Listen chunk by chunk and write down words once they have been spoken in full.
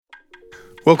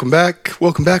Welcome back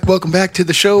to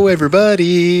the show,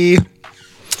 everybody.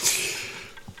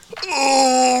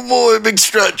 Oh boy, big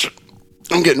stretch.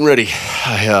 I'm getting ready.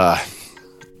 I'm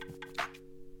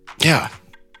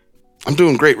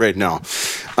doing great right now.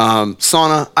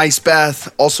 Sauna, ice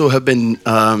bath, also have been,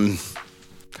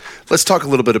 let's talk a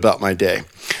little bit about my day.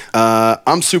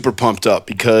 I'm super pumped up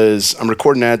because I'm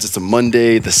recording ads. It's a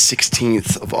Monday, the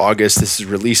 16th of August. This is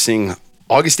releasing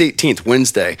August 18th,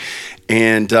 Wednesday.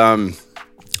 And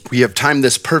we have timed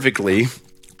this perfectly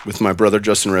with my brother,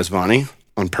 Justin Rezvani,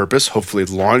 on purpose. Hopefully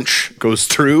launch goes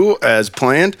through as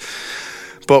planned.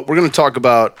 But we're going to talk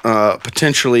about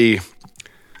potentially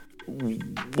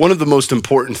one of the most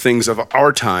important things of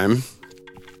our time,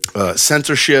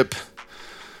 censorship,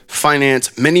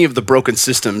 finance, many of the broken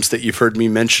systems that you've heard me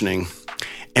mentioning,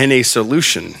 and a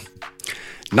solution.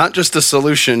 Not just a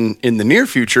solution in the near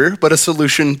future, but a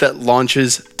solution that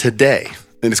launches today.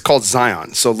 And it's called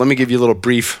Zion. So let me give you a little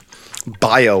brief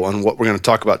bio on what we're going to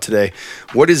talk about today.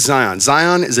 What is Zion?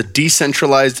 Zion is a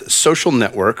decentralized social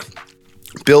network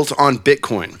built on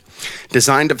Bitcoin,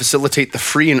 designed to facilitate the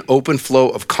free and open flow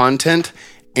of content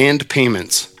and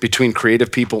payments between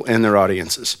creative people and their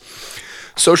audiences.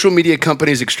 Social media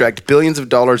companies extract billions of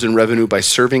dollars in revenue by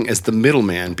serving as the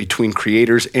middleman between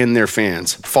creators and their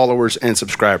fans, followers, and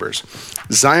subscribers.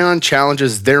 Zion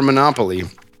challenges their monopoly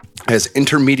as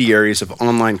intermediaries of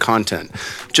online content,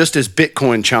 just as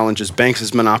Bitcoin challenges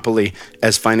banks' monopoly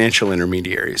as financial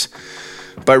intermediaries.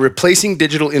 By replacing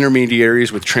digital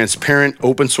intermediaries with transparent,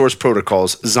 open-source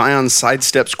protocols, Zion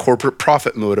sidesteps corporate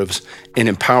profit motives and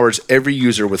empowers every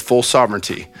user with full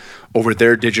sovereignty over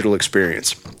their digital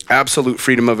experience, absolute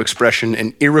freedom of expression,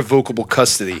 and irrevocable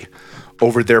custody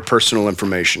over their personal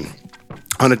information.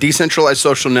 On a decentralized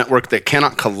social network that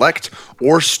cannot collect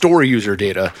or store user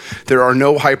data, there are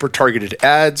no hyper-targeted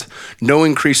ads, no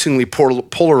increasingly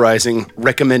polarizing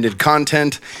recommended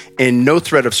content, and no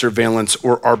threat of surveillance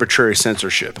or arbitrary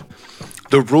censorship.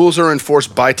 The rules are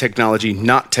enforced by technology,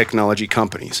 not technology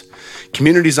companies.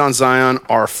 Communities on Zion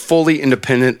are fully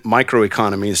independent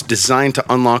microeconomies designed to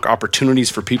unlock opportunities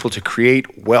for people to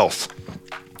create wealth.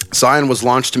 Zion was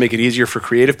launched to make it easier for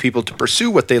creative people to pursue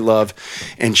what they love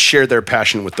and share their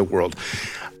passion with the world.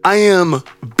 I am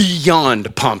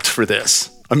beyond pumped for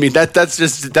this. I mean, that's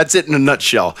it in a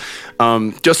nutshell.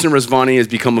 Justin Rezvani has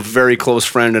become a very close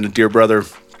friend and a dear brother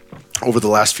over the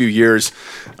last few years.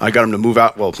 I got him to move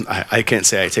out. Well, I can't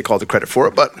say I take all the credit for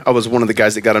it, but I was one of the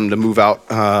guys that got him to move out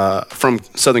from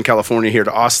Southern California here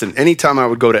to Austin. Anytime I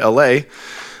would go to LA,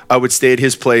 I would stay at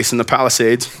his place in the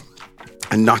Palisades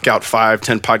and knock out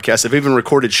 5-10 podcasts. I've even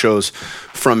recorded shows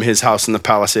from his house in the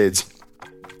Palisades.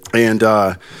 And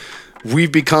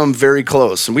we've become very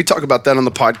close. And we talk about that on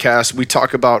the podcast. We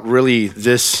talk about really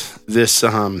this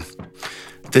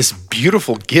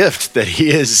beautiful gift that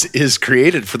he is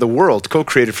created for the world,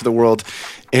 co-created for the world.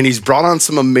 And he's brought on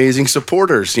some amazing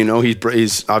supporters. You know,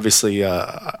 he's obviously,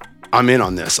 I'm in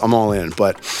on this. I'm all in.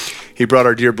 But he brought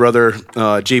our dear brother,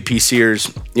 JP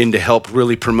Sears, in to help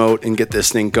really promote and get this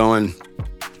thing going.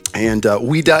 And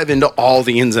we dive into all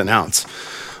the ins and outs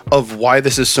of why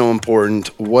this is so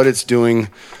important, what it's doing,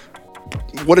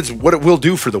 what it will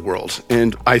do for the world.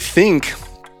 And I think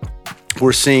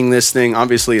we're seeing this thing,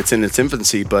 obviously it's in its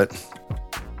infancy, but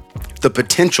the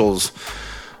potentials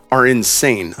are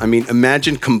insane. I mean,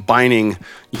 imagine combining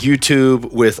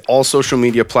YouTube with all social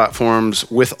media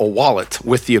platforms, with a wallet,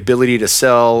 with the ability to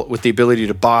sell, with the ability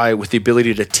to buy, with the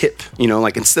ability to tip. You know,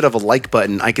 like instead of a like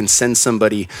button, I can send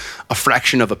somebody a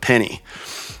fraction of a penny,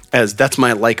 as that's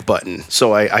my like button.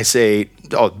 So I say,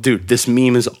 oh, dude, this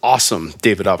meme is awesome,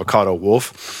 David Avocado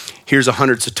Wolf. Here's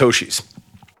 100 Satoshis.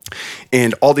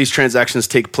 And all these transactions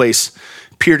take place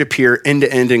peer-to-peer,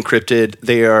 end-to-end encrypted.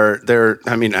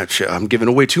 I'm giving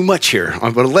away too much here.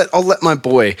 I'll let my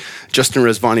boy, Justin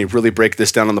Rezvani, really break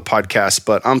this down on the podcast.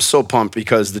 But I'm so pumped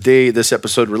because the day this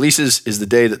episode releases is the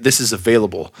day that this is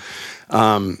available.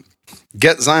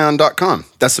 GetZion.com.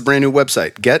 That's the brand new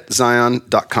website,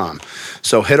 GetZion.com.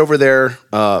 So head over there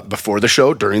before the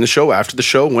show, during the show, after the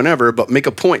show, whenever, but make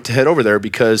a point to head over there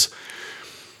because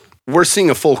we're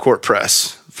seeing a full court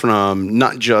press from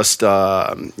not just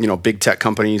big tech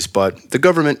companies, but the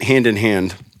government hand in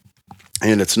hand.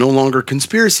 And it's no longer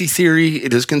conspiracy theory.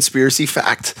 It is conspiracy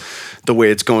fact, the way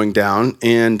it's going down.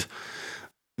 And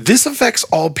this affects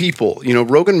all people. You know,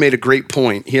 Rogan made a great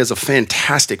point. He has a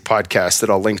fantastic podcast that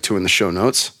I'll link to in the show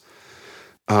notes.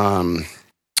 Number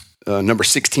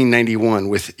 1691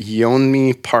 with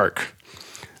Yeonmi Park,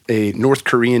 a North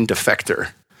Korean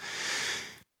defector.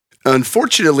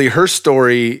 Unfortunately, her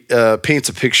story paints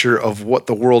a picture of what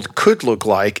the world could look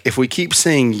like if we keep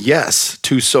saying yes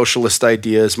to socialist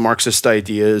ideas, Marxist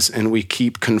ideas, and we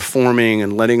keep conforming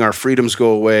and letting our freedoms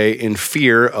go away in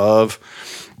fear of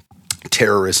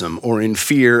terrorism or in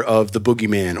fear of the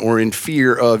boogeyman or in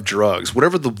fear of drugs.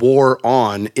 Whatever the war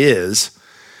on is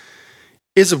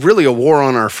really a war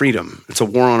on our freedom. It's a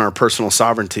war on our personal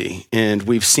sovereignty. And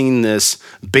we've seen this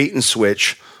bait and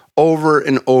switch over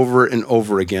and over and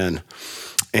over again.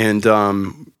 And,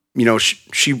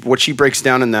 what she breaks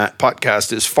down in that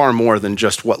podcast is far more than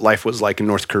just what life was like in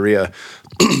North Korea.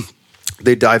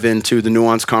 They dive into the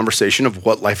nuanced conversation of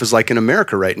what life is like in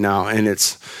America right now. And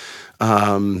it's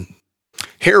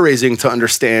hair-raising to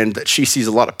understand that she sees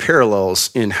a lot of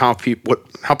parallels in how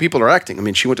people are acting. I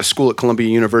mean, she went to school at Columbia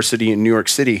University in New York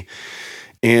City,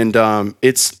 and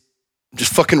it's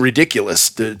just fucking ridiculous,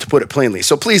 to put it plainly.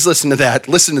 So please listen to that,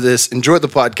 listen to this, enjoy the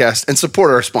podcast, and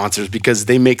support our sponsors because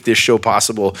they make this show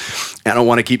possible. And I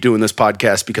want to keep doing this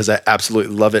podcast because I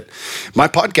absolutely love it. My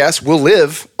podcast will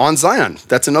live on Zion.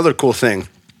 That's another cool thing.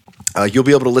 You'll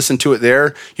be able to listen to it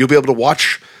there. You'll be able to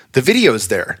watch the videos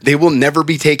there. They will never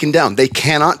be taken down. They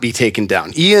cannot be taken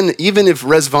down. Even if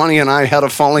Rezvani and I had a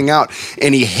falling out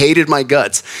and he hated my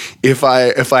guts, if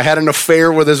I had an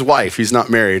affair with his wife, he's not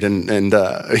married, and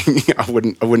I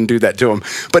wouldn't do that to him.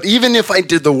 But even if I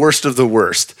did the worst of the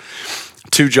worst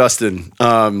to Justin,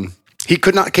 he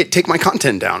could not take my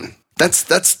content down.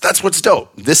 That's what's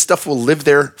dope. This stuff will live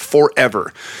there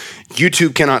forever.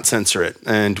 YouTube cannot censor it.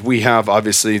 And we have,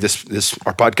 obviously,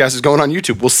 our podcast is going on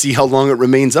YouTube. We'll see how long it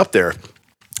remains up there.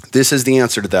 This is the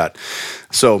answer to that.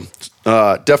 So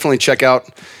definitely check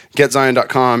out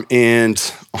getzion.com and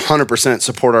 100%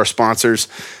 support our sponsors.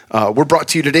 We're brought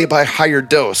to you today by Higher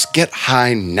Dose. Get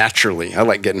high naturally. I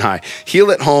like getting high. Heal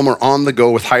at home or on the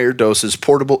go with Higher Dose's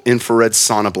portable infrared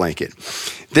sauna blanket.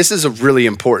 This is a really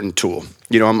important tool.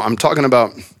 I'm talking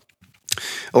about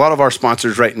a lot of our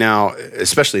sponsors right now,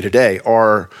 especially today,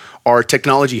 are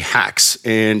technology hacks,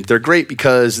 and they're great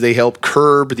because they help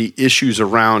curb the issues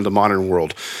around the modern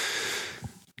world.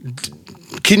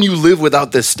 Can you live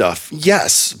without this stuff?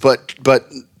 Yes, but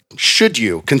should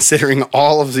you, considering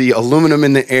all of the aluminum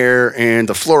in the air and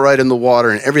the fluoride in the water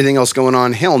and everything else going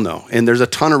on? Hell no. And there's a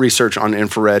ton of research on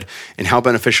infrared and how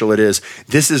beneficial it is.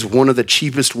 This is one of the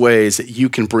cheapest ways that you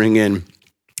can bring in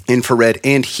infrared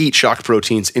and heat shock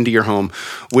proteins into your home,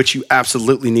 which you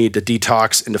absolutely need to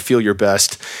detox and to feel your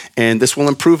best. And this will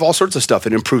improve all sorts of stuff.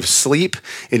 It improves sleep.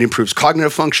 It improves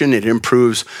cognitive function. It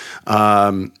improves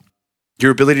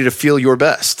your ability to feel your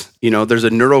best. There's a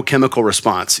neurochemical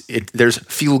response. There's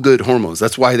feel-good hormones.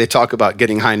 That's why they talk about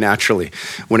getting high naturally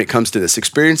when it comes to this.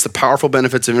 Experience the powerful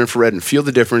benefits of infrared and feel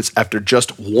the difference after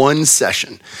just one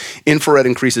session. Infrared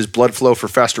increases blood flow for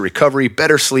faster recovery,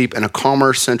 better sleep, and a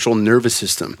calmer central nervous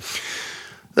system.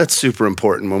 That's super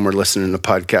important when we're listening to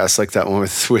podcasts like that one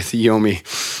with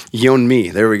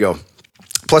Yeonmi. There we go.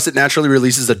 Plus, it naturally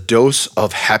releases a dose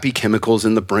of happy chemicals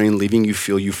in the brain, leaving you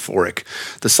feel euphoric.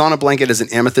 The sauna blanket is an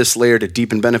amethyst layer to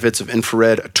deepen benefits of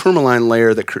infrared, a tourmaline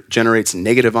layer that generates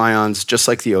negative ions, just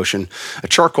like the ocean, a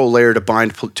charcoal layer to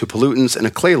bind to pollutants, and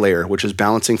a clay layer, which is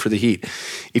balancing for the heat.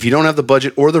 If you don't have the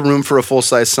budget or the room for a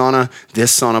full-size sauna,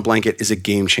 this sauna blanket is a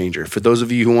game changer. For those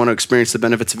of you who want to experience the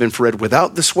benefits of infrared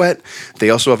without the sweat, they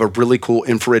also have a really cool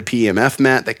infrared PEMF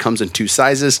mat that comes in 2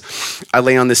 sizes. I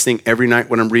lay on this thing every night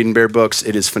when I'm reading Bear books.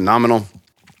 It is phenomenal.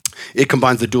 It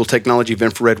combines the dual technology of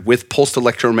infrared with pulsed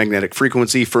electromagnetic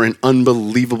frequency for an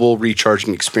unbelievable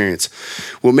recharging experience.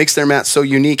 What makes their mat so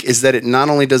unique is that it not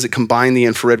only does it combine the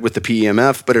infrared with the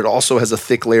PEMF, but it also has a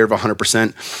thick layer of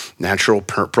 100% natural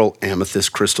purple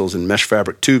amethyst crystals and mesh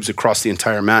fabric tubes across the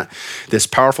entire mat. This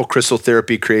powerful crystal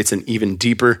therapy creates an even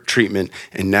deeper treatment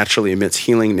and naturally emits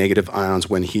healing negative ions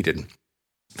when heated.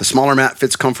 The smaller mat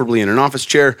fits comfortably in an office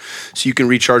chair, so you can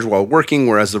recharge while working,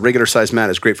 whereas the regular size mat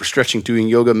is great for stretching, doing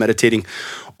yoga, meditating,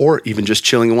 or even just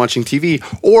chilling and watching TV,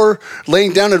 or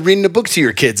laying down and reading a book to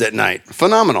your kids at night.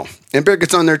 Phenomenal. And Bear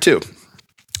gets on there too.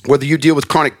 Whether you deal with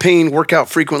chronic pain, work out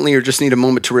frequently, or just need a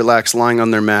moment to relax, lying on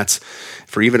their mats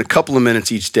for even a couple of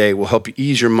minutes each day will help you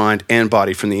ease your mind and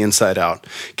body from the inside out.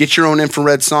 Get your own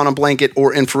infrared sauna blanket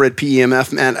or infrared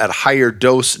PEMF mat at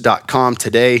higherdose.com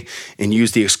today and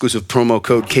use the exclusive promo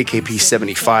code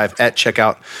KKP75 at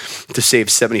checkout to save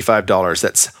 $75.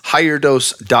 That's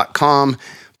higherdose.com,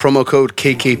 promo code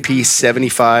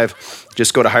KKP75.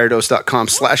 Just go to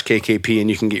higherdose.com/KKP and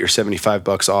you can get your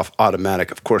 $75 off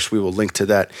automatic. Of course, we will link to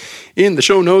that in the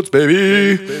show notes,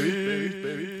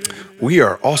 baby. We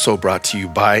are also brought to you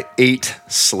by 8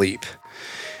 Sleep.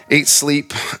 8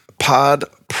 Sleep Pod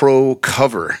Pro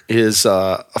cover is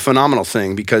a phenomenal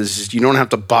thing because you don't have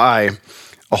to buy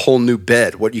a whole new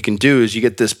bed. What you can do is you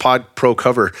get this Pod Pro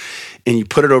cover and you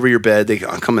put it over your bed. They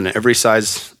come in every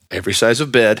size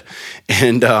of bed.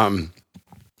 And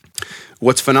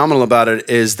what's phenomenal about it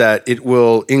is that it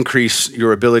will increase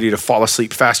your ability to fall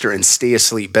asleep faster and stay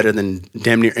asleep better than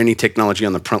damn near any technology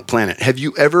on the planet. Have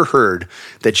you ever heard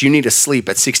that you need to sleep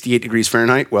at 68 degrees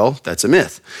Fahrenheit? Well, that's a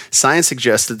myth. Science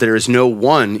suggests that there is no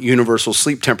one universal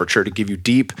sleep temperature to give you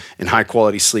deep and high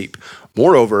quality sleep.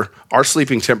 Moreover, our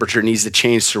sleeping temperature needs to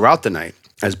change throughout the night,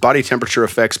 as body temperature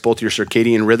affects both your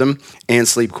circadian rhythm and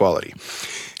sleep quality.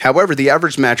 However, the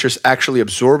average mattress actually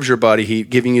absorbs your body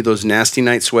heat, giving you those nasty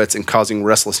night sweats and causing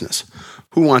restlessness.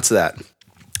 Who wants that?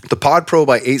 The Pod Pro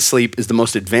by 8 Sleep is the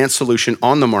most advanced solution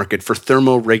on the market for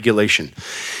thermoregulation.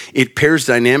 It pairs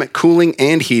dynamic cooling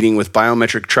and heating with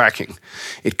biometric tracking.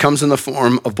 It comes in the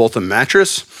form of both a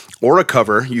mattress or a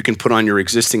cover you can put on your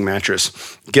existing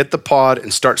mattress. Get the Pod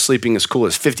and start sleeping as cool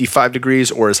as 55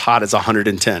 degrees or as hot as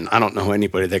 110. I don't know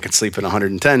anybody that can sleep at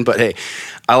 110, but hey,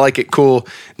 I like it cool,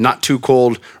 not too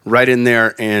cold, right in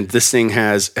there, and this thing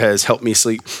has helped me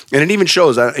sleep. And it even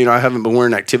shows, I haven't been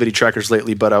wearing activity trackers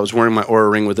lately, but I was wearing my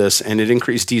Oura Ring with this, and it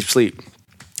increased deep sleep.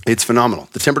 It's phenomenal.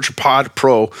 The Temperature Pod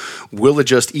Pro will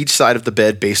adjust each side of the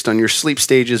bed based on your sleep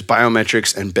stages,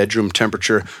 biometrics, and bedroom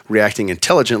temperature, reacting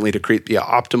intelligently to create the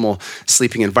optimal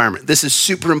sleeping environment. This is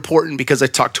super important because I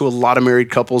talk to a lot of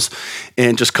married couples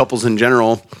and just couples in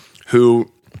general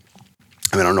who,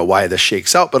 I don't know why this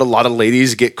shakes out, but a lot of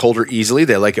ladies get colder easily.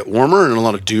 They like it warmer, and a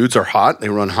lot of dudes are hot. They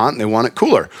run hot, and they want it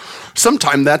cooler.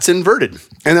 Sometimes that's inverted,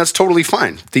 and that's totally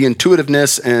fine. The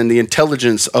intuitiveness and the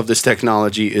intelligence of this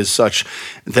technology is such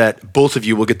that both of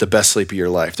you will get the best sleep of your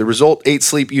life. The result, 8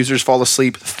 Sleep users fall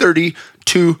asleep 32%,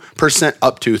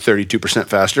 up to 32%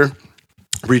 faster.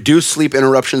 Reduce sleep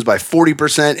interruptions by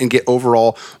 40% and get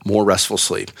overall more restful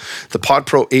sleep. The Pod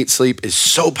Pro 8 Sleep is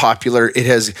so popular. It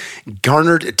has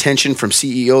garnered attention from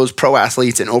CEOs, pro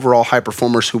athletes, and overall high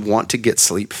performers who want to get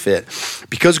sleep fit.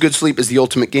 Because good sleep is the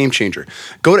ultimate game changer.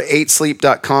 Go to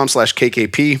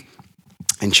 8sleep.com/KKP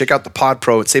and check out the Pod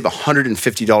Pro and save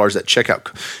 $150 at checkout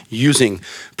using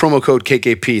promo code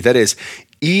KKP. That is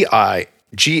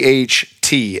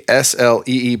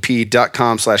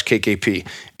EIGHTSLEEP.com/KKP.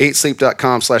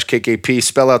 8sleep.com/KKP.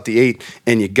 Spell out the 8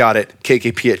 and you got it.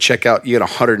 KKP at checkout. You get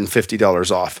 $150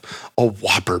 off. A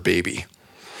whopper, baby.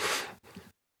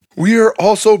 We are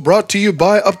also brought to you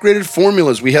by Upgraded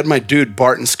Formulas. We had my dude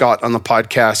Barton Scott on the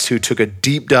podcast who took a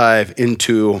deep dive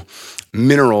into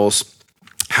minerals,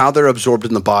 how they're absorbed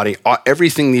in the body.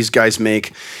 Everything these guys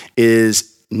make is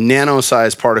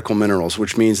nano-sized particle minerals,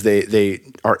 which means they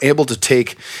are able to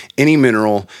take any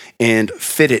mineral and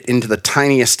fit it into the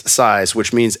tiniest size,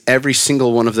 which means every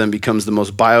single one of them becomes the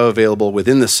most bioavailable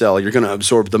within the cell. You're going to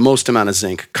absorb the most amount of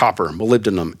zinc, copper,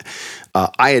 molybdenum,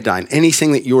 iodine,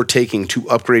 anything that you're taking to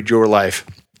upgrade your life.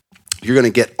 You're going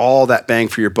to get all that bang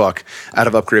for your buck out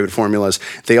of Upgraded Formulas.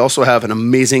 They also have an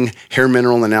amazing hair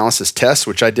mineral analysis test,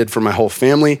 which I did for my whole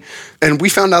family. And we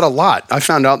found out a lot. I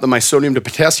found out that my sodium to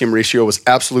potassium ratio was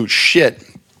absolute shit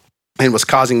and was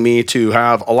causing me to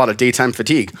have a lot of daytime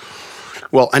fatigue.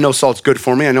 Well, I know salt's good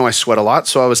for me. I know I sweat a lot,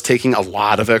 so I was taking a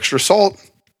lot of extra salt.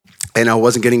 And I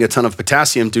wasn't getting a ton of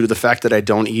potassium due to the fact that I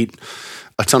don't eat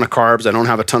a ton of carbs. I don't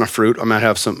have a ton of fruit. I might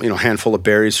have some, handful of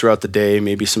berries throughout the day,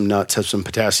 maybe some nuts, have some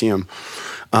potassium,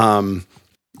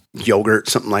 yogurt,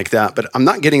 something like that. But I'm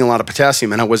not getting a lot of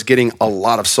potassium, and I was getting a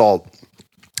lot of salt.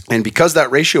 And because that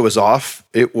ratio was off,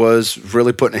 it was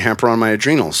really putting a hamper on my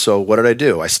adrenals. So what did I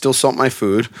do? I still salt my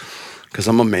food because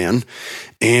I'm a man.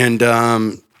 And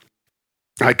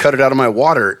I cut it out of my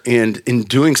water, and in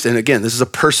doing so, and again, this is a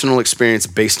personal experience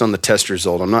based on the test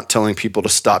result. I'm not telling people to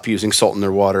stop using salt in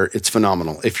their water. It's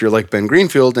phenomenal. If you're like Ben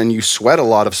Greenfield and you sweat a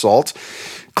lot of salt,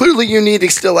 clearly you need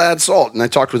to still add salt. And I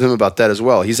talked with him about that as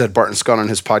well. He's had Barton Scott on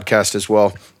his podcast as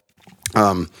well.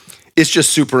 It's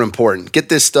just super important. Get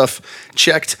this stuff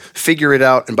checked, figure it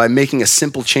out, and by making a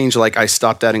simple change like I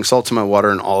stopped adding salt to my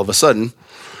water, and all of a sudden,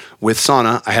 with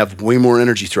sauna, I have way more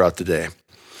energy throughout the day.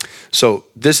 So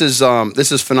this is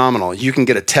phenomenal. You can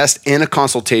get a test and a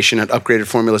consultation at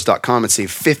upgradedformulas.com and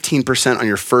save 15% on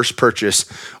your first purchase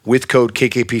with code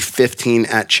KKP15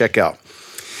 at checkout.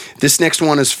 This next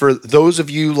one is for those of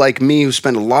you like me who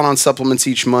spend a lot on supplements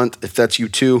each month. If that's you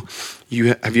too,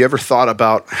 have you ever thought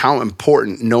about how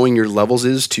important knowing your levels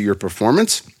is to your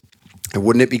performance? And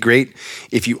wouldn't it be great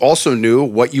if you also knew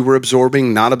what you were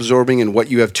absorbing, not absorbing, and what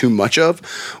you have too much of?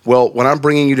 Well, what I'm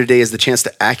bringing you today is the chance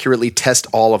to accurately test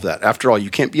all of that. After all, you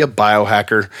can't be a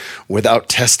biohacker without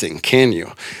testing, can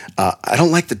you? I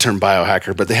don't like the term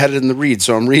biohacker, but they had it in the read,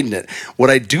 so I'm reading it. What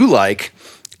I do like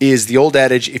is the old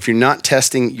adage, if you're not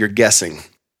testing, you're guessing.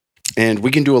 And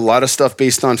we can do a lot of stuff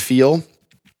based on feel,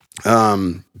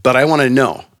 but I want to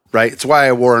know, right? It's why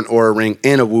I wore an Oura ring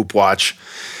and a Whoop watch.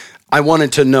 I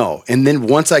wanted to know. And then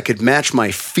once I could match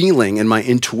my feeling and my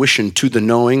intuition to the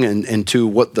knowing and to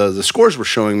what the scores were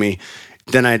showing me,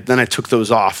 then I took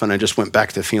those off and I just went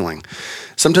back to feeling.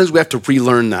 Sometimes we have to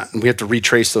relearn that and we have to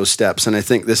retrace those steps. And I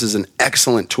think this is an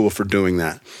excellent tool for doing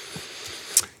that.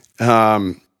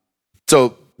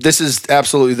 So this is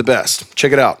absolutely the best.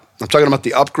 Check it out. I'm talking about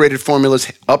the Upgraded Formulas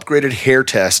Upgraded Hair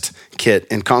Test Kit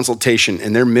and Consultation,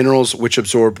 and their minerals which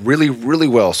absorb really, really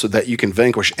well so that you can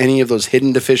vanquish any of those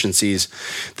hidden deficiencies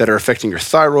that are affecting your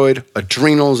thyroid,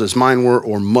 adrenals, as mine were,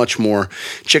 or much more.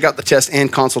 Check out the test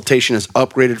and consultation at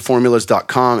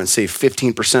upgradedformulas.com and save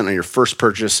 15% on your first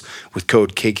purchase with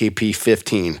code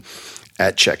KKP15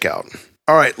 at checkout.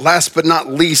 All right, last but not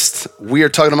least, we are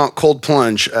talking about cold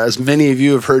plunge. As many of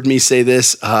you have heard me say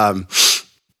this,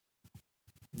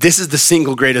 this is the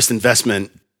single greatest investment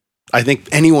I think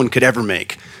anyone could ever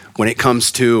make when it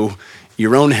comes to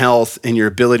your own health and your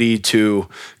ability to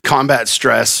combat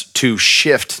stress, to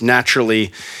shift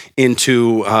naturally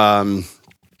into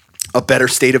a better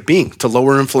state of being, to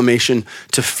lower inflammation,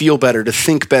 to feel better, to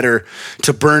think better,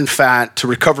 to burn fat, to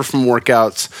recover from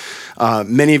workouts.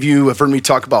 Many of you have heard me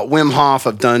talk about Wim Hof.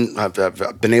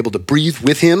 I've been able to breathe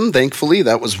with him, thankfully.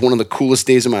 That was one of the coolest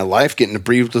days of my life, getting to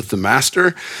breathe with the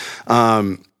master.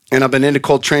 And I've been into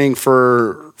cold training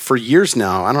for years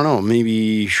now. I don't know,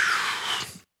 maybe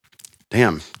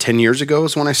 10 years ago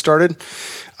is when I started.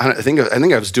 I think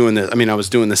I was doing this. I mean, I was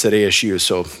doing this at ASU,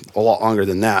 so a lot longer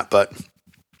than that. But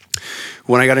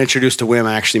when I got introduced to Wim,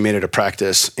 I actually made it a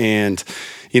practice. And,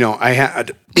 I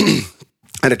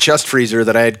had a chest freezer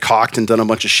that I had caulked and done a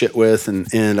bunch of shit with,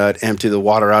 and I'd empty the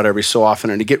water out every so often,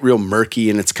 and it'd get real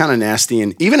murky, and it's kind of nasty.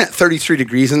 And even at 33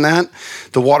 degrees in that,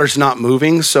 the water's not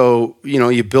moving. So,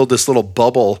 you build this little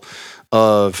bubble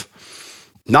of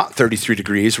not 33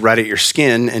 degrees right at your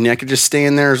skin, and I could just stay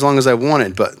in there as long as I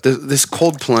wanted. But this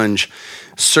cold plunge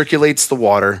circulates the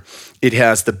water. It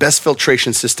has the best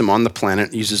filtration system on the planet.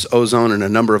 It uses ozone and a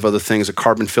number of other things, a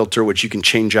carbon filter, which you can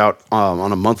change out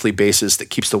on a monthly basis that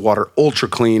keeps the water ultra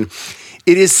clean.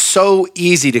 It is so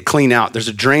easy to clean out. There's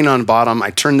a drain on bottom.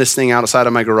 I turn this thing outside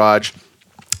of my garage,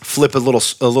 flip a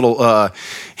little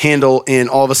handle, and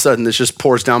all of a sudden this just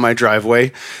pours down my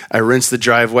driveway. I rinse the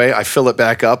driveway, I fill it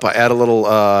back up, I add a little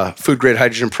food grade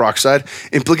hydrogen peroxide,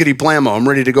 and blickety blammo, I'm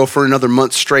ready to go for another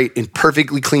month straight in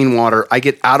perfectly clean water. I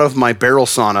get out of my barrel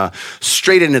sauna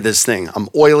straight into this thing. I'm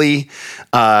oily.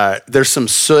 There's some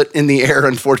soot in the air,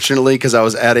 unfortunately, because I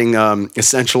was adding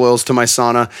essential oils to my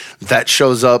sauna. That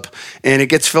shows up and it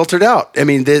gets filtered out. I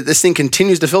mean, this thing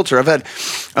continues to filter. I've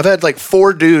had like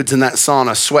 4 dudes in that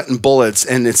sauna sweating bullets,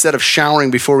 and instead of showering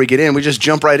before we get in, we just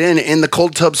jump right in, and the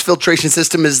cold tub's filtration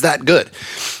system is that good.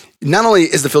 Not only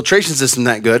is the filtration system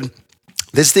that good,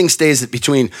 this thing stays at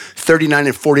between 39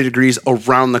 and 40 degrees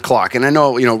around the clock. And I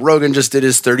know, Rogan just did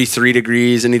his 33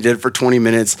 degrees and he did it for 20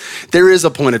 minutes. There is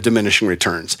a point of diminishing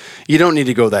returns. You don't need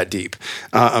to go that deep.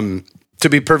 To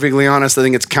be perfectly honest, I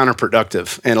think it's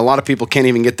counterproductive. And a lot of people can't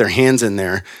even get their hands in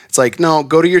there. It's like, no,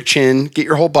 go to your chin, get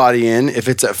your whole body in. If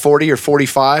it's at 40 or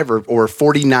 45 or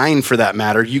 49 for that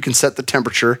matter, you can set the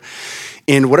temperature.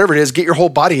 And whatever it is, get your whole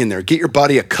body in there. Get your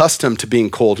body accustomed to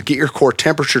being cold. Get your core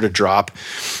temperature to drop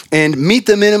and meet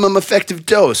the minimum effective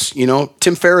dose.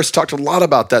 Tim Ferriss talked a lot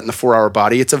about that in the 4-Hour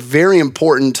Body. It's a very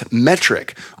important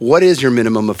metric. What is your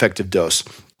minimum effective dose?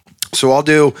 So I'll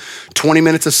do 20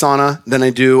 minutes of sauna, then I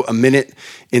do a minute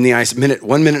in the ice, 1 minute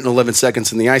and 11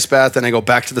 seconds in the ice bath, then I go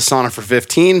back to the sauna for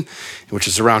 15, which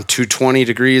is around 220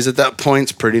 degrees at that point.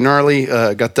 It's pretty gnarly.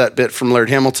 Got that bit from Laird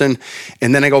Hamilton.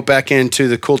 And then I go back into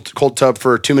the cold tub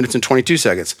for 2 minutes and 22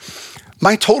 seconds.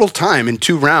 My total time in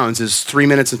 2 rounds is 3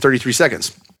 minutes and 33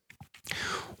 seconds.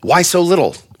 Why so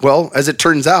little? Well, as it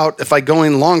turns out, if I go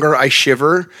in longer, I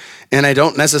shiver, and I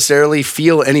don't necessarily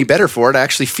feel any better for it. I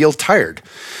actually feel tired.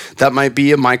 That might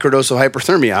be a microdose of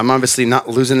hyperthermia. I'm obviously not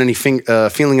losing any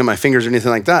feeling in my fingers or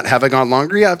anything like that. Have I gone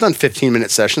longer? Yeah, I've done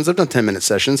 15-minute sessions. I've done 10-minute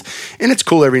sessions, and it's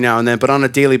cool every now and then. But on a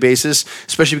daily basis,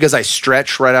 especially because I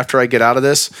stretch right after I get out of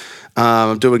this,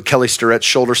 I'm doing Kelly Starrett's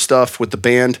shoulder stuff with the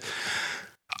band.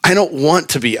 I don't want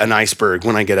to be an iceberg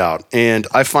when I get out. And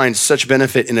I find such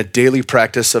benefit in a daily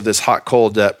practice of this hot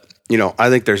cold that I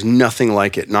think there's nothing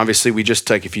like it. And obviously, we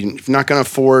just if you're not going to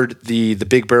afford the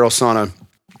Big Barrel Sauna,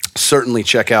 certainly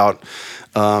check out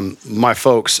my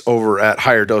folks over at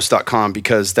higherdose.com,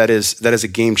 because that is a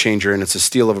game changer, and it's a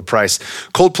steal of a price.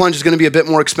 Cold plunge is going to be a bit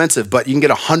more expensive, but you can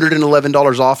get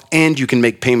 $111 off, and you can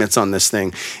make payments on this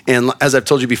thing. And as I've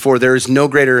told you before, there is no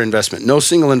greater investment, no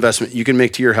single investment you can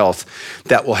make to your health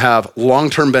that will have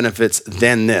long-term benefits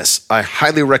than this. I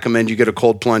highly recommend you get a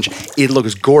cold plunge. It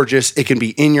looks gorgeous. It can be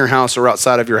in your house or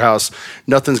outside of your house.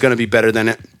 Nothing's going to be better than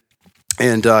it.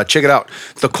 And check it out,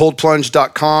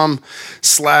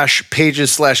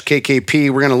 thecoldplunge.com/pages/KKP.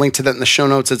 We're going to link to that in the show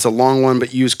notes. It's a long one,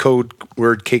 but use code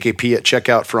word KKP at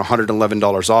checkout for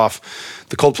 $111 off.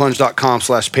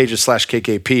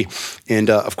 Thecoldplunge.com/pages/KKP. And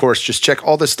of course, just check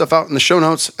all this stuff out in the show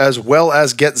notes, as well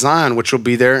as Get Zion, which will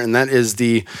be there. And that is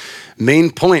the main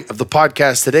point of the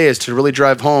podcast today, is to really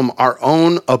drive home our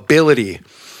own ability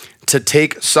to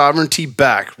take sovereignty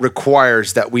back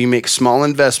requires that we make small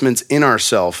investments in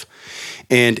ourselves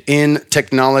and in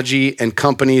technology and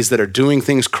companies that are doing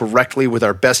things correctly with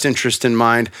our best interest in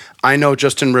mind. I know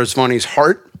Justin Rezvani's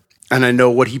heart, and I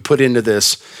know what he put into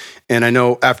this. And I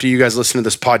know after you guys listen to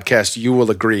this podcast, you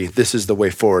will agree this is the way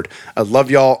forward. I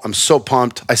love y'all. I'm so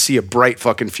pumped. I see a bright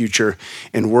fucking future,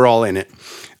 and we're all in it.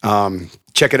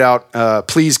 Check it out.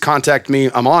 Please contact me.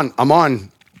 I'm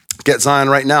on Get Zion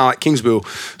right now at Kingsboo.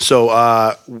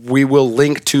 So we will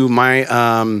link to my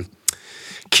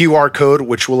QR code,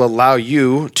 which will allow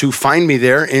you to find me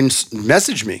there and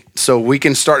message me, so we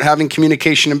can start having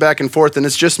communication and back and forth. And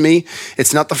it's just me.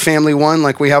 It's not the family one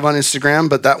like we have on Instagram,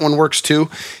 but that one works too.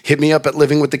 Hit me up at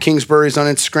Living with the Kingsburys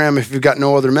on Instagram if you've got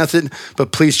no other method.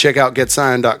 But please check out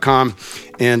getzion.com,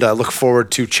 and I look forward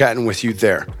to chatting with you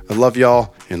there. I love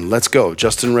y'all, and let's go.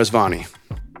 Justin Rezvani.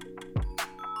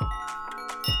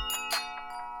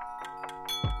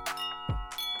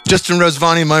 Justin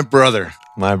Rezvani, my brother.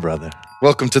 My brother.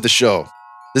 Welcome to the show.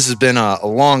 This has been a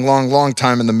long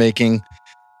time in the making,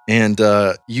 and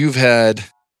you're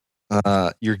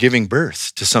giving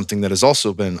birth to something that has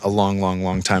also been a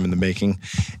long time in the making.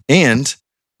 And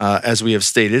as we have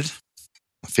stated,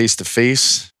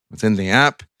 face-to-face within the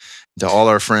app, to all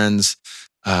our friends,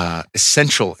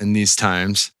 essential in these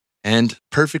times and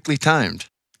perfectly timed.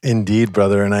 Indeed,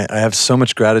 brother. And I have so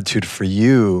much gratitude for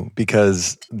you,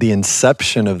 because the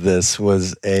inception of this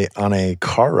was on a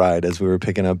car ride as we were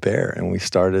picking up Bear, and we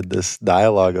started this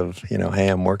dialogue of, hey,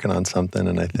 I'm working on something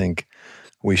and I think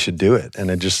we should do it. And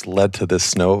it just led to this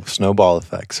snowball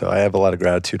effect. So I have a lot of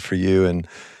gratitude for you and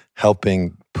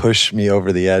helping push me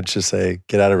over the edge to say,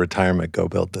 get out of retirement, go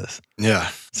build this.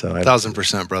 Yeah. So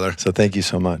 1,000%, brother. So thank you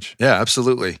so much. Yeah,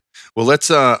 absolutely. Well,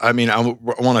 let's, I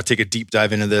want to take a deep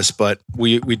dive into this, but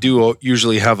we do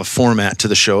usually have a format to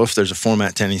the show. If there's a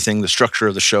format to anything, the structure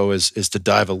of the show is to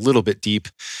dive a little bit deep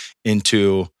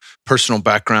into personal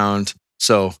background.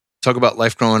 So talk about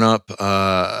life growing up.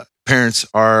 Parents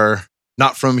are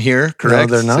not from here, correct?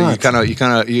 No, they're not. So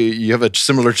you have a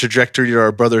similar trajectory to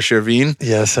our brother Shervin.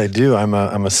 Yes, I do. I'm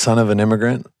a son of an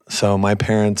immigrant. So my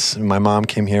mom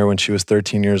came here when she was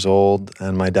 13 years old,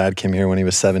 and my dad came here when he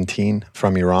was 17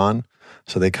 from Iran.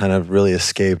 So they kind of really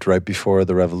escaped right before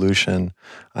the revolution.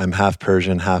 I'm half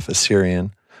Persian, half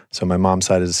Assyrian. So my mom's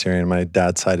side is Assyrian, my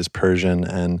dad's side is Persian.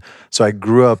 And so I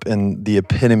grew up in the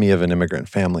epitome of an immigrant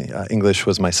family. English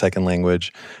was my second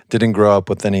language. Didn't grow up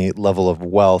with any level of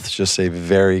wealth, just a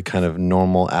very kind of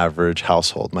normal, average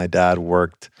household. My dad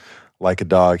worked like a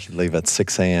dog. He'd leave at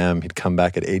 6 a.m. He'd come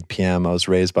back at 8 p.m. I was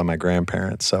raised by my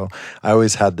grandparents. So I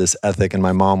always had this ethic, and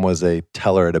my mom was a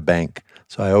teller at a bank.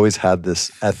 So I always had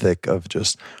this ethic of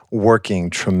just working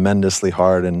tremendously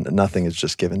hard, and nothing is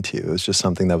just given to you. It was just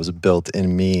something that was built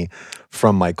in me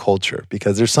from my culture,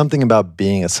 because there's something about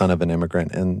being a son of an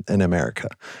immigrant in America.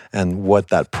 And what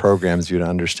that programs you to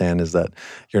understand is that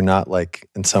you're not like,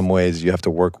 in some ways, you have to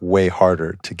work way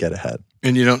harder to get ahead.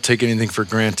 And you don't take anything for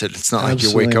granted. It's not like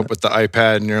you wake up with the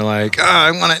iPad and you're like, I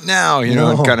want it now. You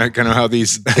know, kind of how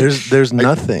these. There's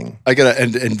nothing. I gotta,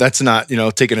 and that's not,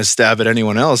 taking a stab at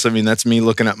anyone else. I mean, that's me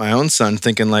looking at my own son,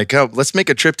 thinking like, oh, let's make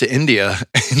a trip to India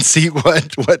and see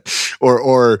what,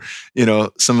 or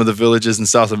some of the villages in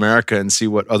South America and see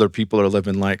what other people are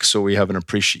living like, so we have an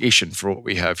appreciation for what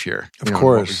we have here. Of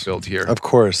course, what we build here. Of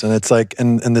course, and it's like,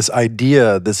 and this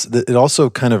idea, it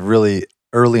also kind of really.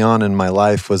 Early on in my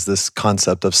life was this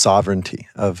concept of sovereignty,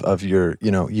 of your,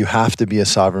 you have to be a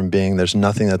sovereign being. There's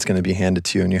nothing that's going to be handed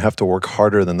to you, and you have to work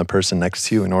harder than the person next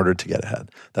to you in order to get ahead.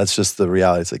 That's just the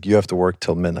reality. It's like you have to work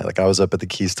till midnight. Like I was up at the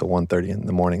Keys till 1:30 in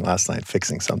the morning last night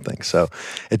fixing something. So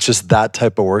it's just that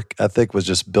type of work ethic was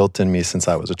just built in me since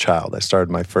I was a child. I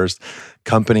started my first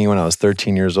company when I was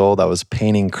 13 years old. I was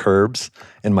painting curbs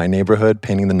in my neighborhood,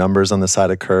 painting the numbers on the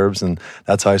side of curbs. And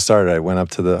that's how I started. I went up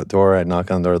to the door, I'd knock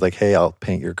on the door, like, hey, I'll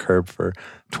paint your curb for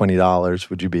 $20.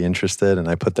 Would you be interested? And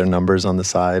I put their numbers on the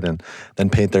side and then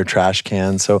paint their trash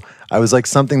cans. So I was like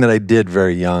something that I did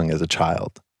very young as a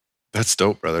child. That's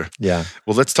dope, brother. Yeah.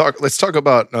 Well, let's talk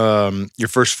about your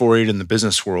first foray in the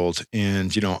business world,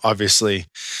 and obviously,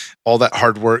 all that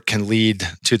hard work can lead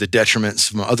to the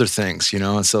detriments of other things,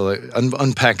 and so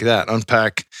unpack that.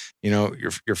 Unpack,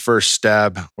 your first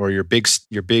stab or your big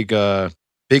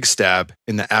stab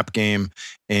in the app game,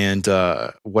 and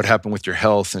what happened with your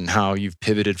health and how you've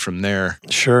pivoted from there.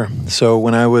 Sure. So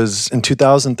when I was in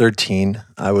 2013,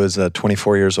 I was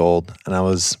 24 years old, and I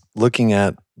was looking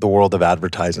at the world of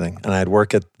advertising. And I'd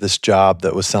work at this job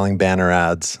that was selling banner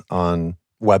ads on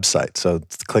websites. So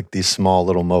click these small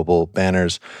little mobile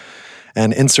banners.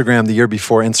 And Instagram, the year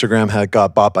before, Instagram had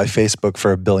got bought by Facebook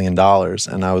for $1 billion.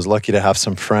 And I was lucky to have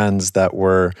some friends that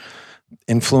were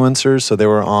influencers. So they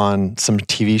were on some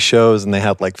TV shows and they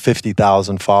had like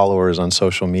 50,000 followers on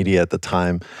social media at the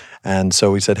time. And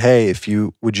so we said, hey,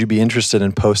 would you be interested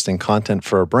in posting content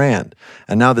for a brand?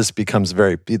 And now this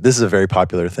is a very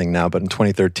popular thing now, but in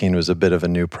 2013 it was a bit of a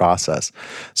new process.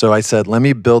 So I said, let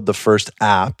me build the first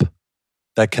app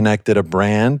that connected a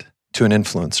brand to an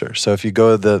influencer. So if you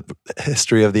go to the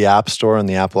history of the App Store and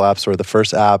the Apple App Store, the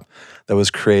first app that was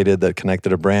created that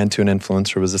connected a brand to an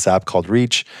influencer was this app called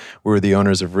Reach. We were the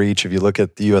owners of Reach. If you look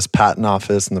at the US Patent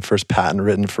Office and the first patent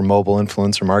written for mobile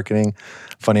influencer marketing,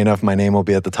 funny enough, my name will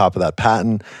be at the top of that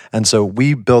patent. And so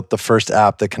we built the first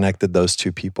app that connected those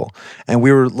two people. And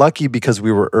we were lucky because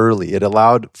we were early. It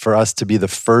allowed for us to be the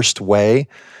first way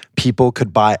people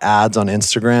could buy ads on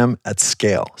Instagram at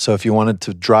scale. So if you wanted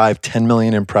to drive 10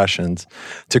 million impressions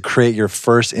to create your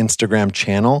first Instagram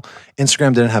channel,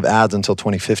 Instagram didn't have ads until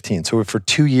 2015. So for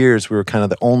 2 years, we were kind of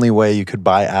the only way you could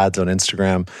buy ads on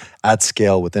Instagram at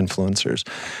scale with influencers.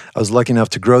 I was lucky enough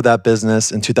to grow that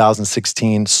business in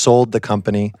 2016, sold the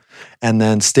company, and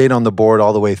then stayed on the board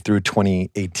all the way through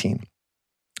 2018.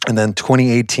 And then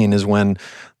 2018 is when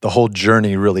the whole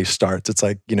journey really starts. It's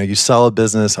like, you sell a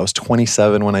business. I was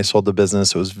 27 when I sold the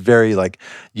business. It was very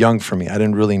young for me. I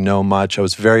didn't really know much. I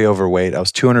was very overweight. I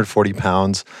was 240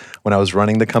 pounds when I was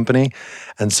running the company.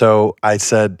 And so I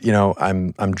said,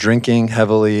 I'm drinking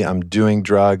heavily. I'm doing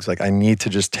drugs. I need to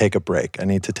just take a break. I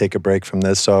need to take a break from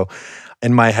this. So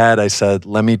in my head, I said,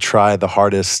 let me try the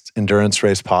hardest endurance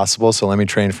race possible. So let me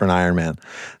train for an Ironman.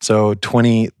 So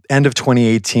end of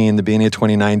 2018, the beginning of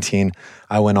 2019,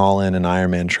 I went all in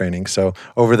Ironman training. So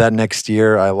over that next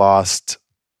year, I lost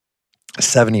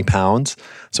 70 pounds.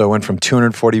 So I went from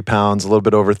 240 pounds, a little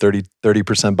bit over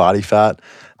 30% body fat,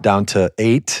 down to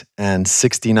 8, and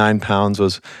 69 pounds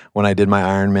was when I did my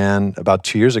Ironman about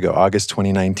 2 years ago, August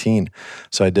 2019.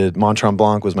 So I did Mont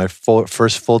Tremblant was my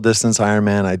first full distance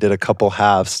Ironman. I did a couple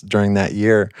halves during that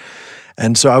year.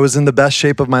 And so I was in the best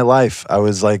shape of my life. I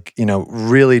was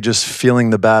really just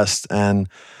feeling the best. And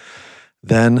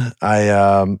then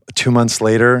 2 months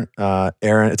later,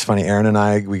 Aaron and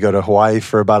I, we go to Hawaii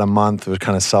for about a month. We were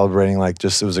kind of celebrating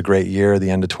it was a great year,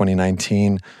 the end of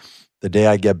 2019. The day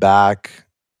I get back,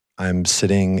 I'm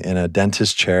sitting in a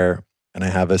dentist chair and I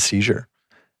have a seizure.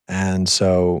 And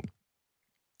so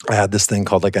I had this thing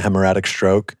called a hemorrhagic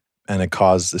stroke and it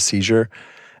caused a seizure.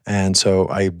 And so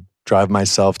I drive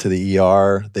myself to the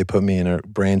ER. They put me in a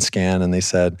brain scan and they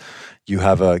said, you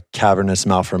have a cavernous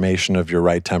malformation of your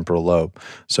right temporal lobe.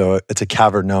 So it's a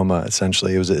cavernoma,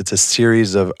 essentially. It's a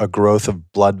series of a growth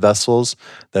of blood vessels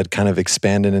that kind of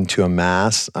expanded into a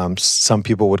mass. Some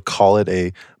people would call it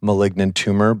a malignant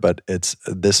tumor, but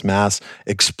this mass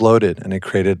exploded and it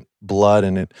created blood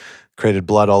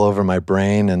all over my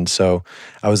brain. And so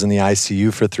I was in the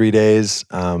ICU for 3 days.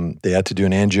 They had to do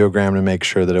an angiogram to make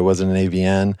sure that it wasn't an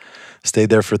AVN.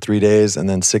 Stayed there for 3 days. And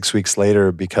then 6 weeks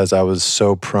later, because I was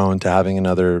so prone to having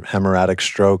another hemorrhagic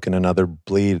stroke and another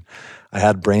bleed, I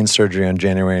had brain surgery on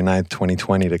January 9th,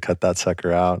 2020 to cut that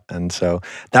sucker out. And so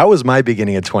that was my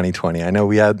beginning of 2020. I know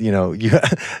we had,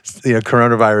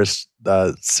 coronavirus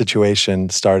situation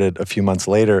started a few months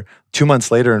later, 2 months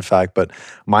later, in fact, but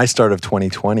my start of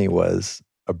 2020 was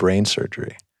a brain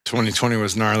surgery. 2020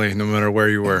 was gnarly no matter where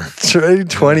you were.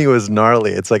 2020 was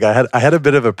gnarly. It's I had a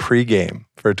bit of a pregame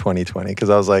for 2020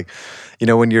 because I was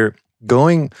when you're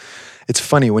going, it's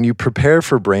funny, when you prepare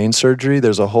for brain surgery,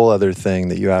 there's a whole other thing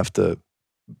that you have to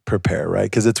prepare, right?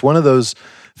 Because it's one of those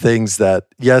things that,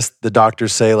 yes, the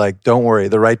doctors say don't worry,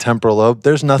 the right temporal lobe,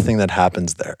 there's nothing that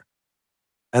happens there.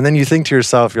 And then you think to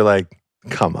yourself, you're like,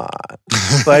 come on.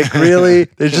 Like, really?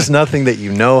 There's just nothing that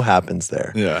happens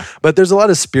there. Yeah. But there's a lot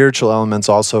of spiritual elements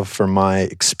also from my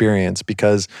experience,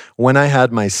 because when I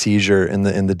had my seizure in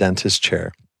the dentist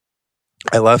chair,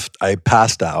 I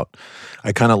passed out.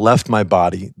 I kind of left my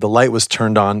body. The light was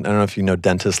turned on. I don't know if you know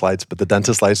dentist lights, but the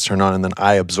dentist lights turn on and then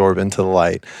I absorb into the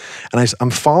light. And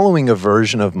I'm following a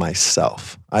version of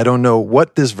myself. I don't know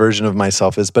what this version of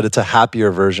myself is, but it's a happier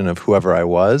version of whoever I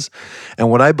was. And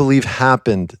what I believe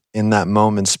happened in that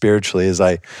moment spiritually is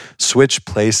I switched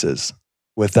places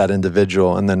with that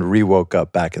individual and then re-woke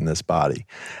up back in this body.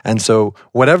 And so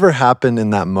whatever happened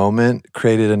in that moment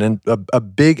created a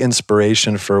big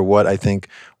inspiration for what I think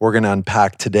we're going to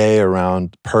unpack today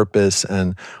around purpose,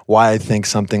 and why I think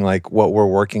something like what we're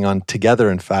working on together,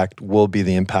 in fact, will be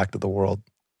the impact of the world.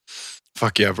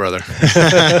 Fuck yeah, brother.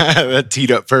 That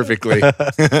teed up perfectly.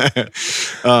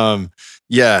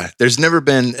 Yeah, there's never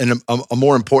been a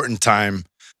more important time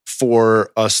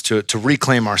for us to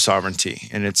reclaim our sovereignty.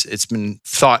 And it's been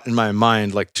thought in my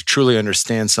mind, like, to truly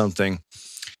understand something,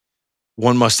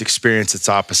 one must experience its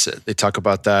opposite. They talk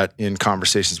about that in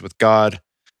Conversations with God.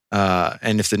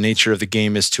 And if the nature of the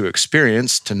game is to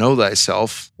experience, to know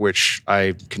thyself, which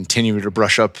I continue to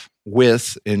brush up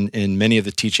with in many of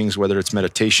the teachings, whether it's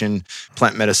meditation,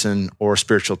 plant medicine, or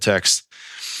spiritual text,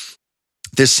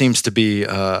 this seems to be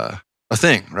a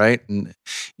thing, right? And,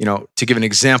 to give an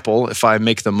example, if I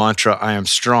make the mantra, I am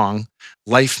strong,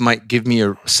 life might give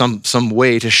me some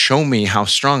way to show me how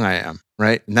strong I am,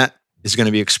 right? And that is going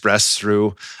to be expressed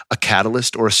through a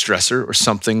catalyst or a stressor or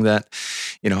something that,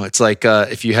 it's like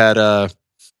if you had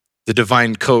the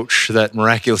divine coach that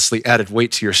miraculously added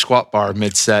weight to your squat bar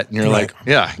mid-set, and you're like,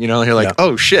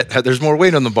 oh shit, there's more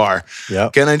weight on the bar. Yeah.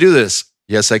 Can I do this?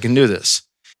 Yes, I can do this.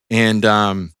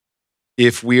 And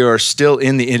if we are still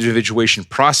in the individuation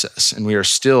process and we are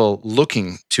still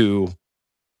looking to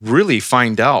really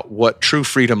find out what true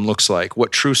freedom looks like,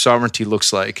 what true sovereignty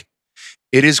looks like,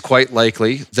 it is quite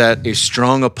likely that a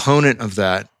strong opponent of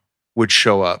that would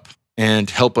show up and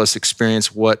help us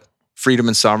experience what freedom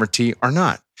and sovereignty are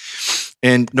not.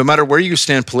 And no matter where you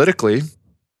stand politically,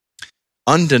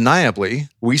 undeniably,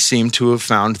 we seem to have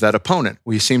found that opponent.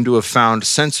 We seem to have found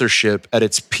censorship at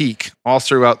its peak all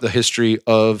throughout the history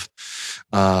of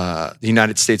the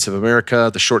United States of America,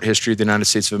 the short history of the United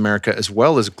States of America, as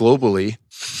well as globally,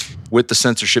 with the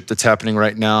censorship that's happening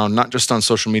right now, not just on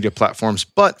social media platforms,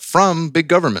 but from big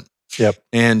government. Yep.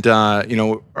 And,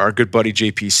 our good buddy,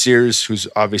 JP Sears, who's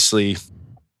obviously,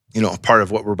 a part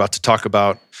of what we're about to talk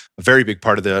about, a very big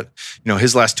part of the,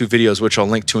 his last two videos, which I'll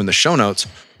link to in the show notes,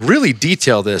 really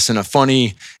detail this in a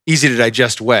funny, easy to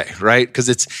digest way, right? Because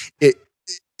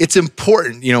it's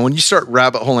important, when you start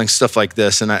rabbit holing stuff like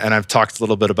this, and I've talked a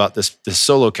little bit about this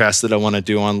solo cast that I want to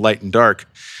do on light and dark.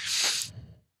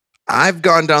 I've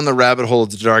gone down the rabbit hole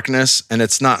of the darkness, and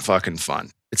it's not fucking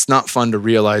fun. It's not fun to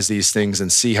realize these things and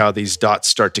see how these dots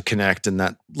start to connect, and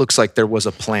that looks like there was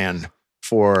a plan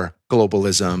for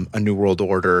globalism, a new world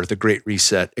order, the Great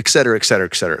Reset, et cetera, et cetera,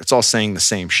 et cetera. It's all saying the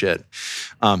same shit.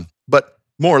 But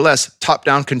more or less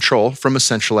top-down control from a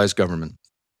centralized government,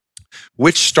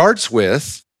 which starts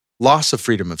with loss of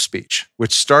freedom of speech,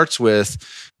 which starts with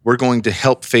we're going to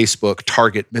help Facebook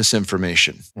target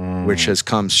misinformation, which has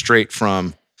come straight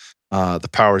from the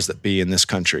powers that be in this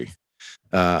country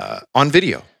on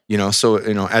video. So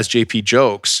as JP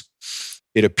jokes,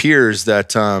 it appears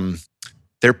that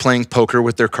they're playing poker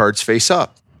with their cards face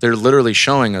up. They're literally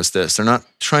showing us this. They're not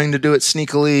trying to do it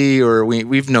sneakily, or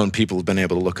we've known people who've been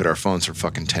able to look at our phones for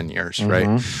fucking 10 years,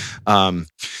 right?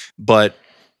 But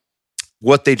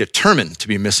what they determine to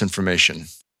be misinformation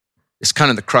is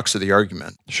kind of the crux of the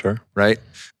argument. Sure. Right?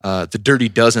 The Dirty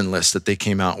Dozen list that they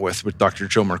came out with Dr.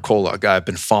 Joe Mercola, a guy I've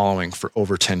been following for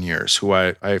over 10 years, who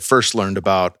I first learned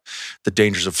about the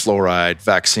dangers of fluoride,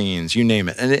 vaccines, you name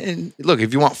it. And look,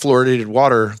 if you want fluoridated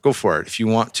water, go for it. If you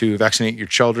want to vaccinate your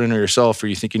children or yourself, or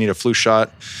you think you need a flu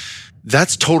shot,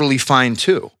 that's totally fine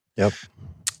too. Yep.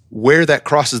 Where that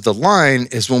crosses the line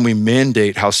is when we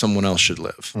mandate how someone else should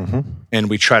live. And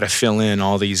we try to fill in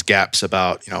all these gaps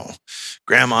about,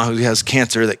 grandma who has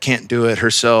cancer that can't do it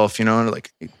herself, and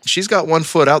like, she's got one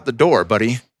foot out the door,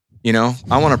 buddy. I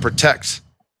want to protect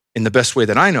in the best way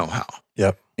that I know how.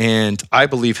 Yep. And I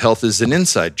believe health is an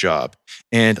inside job.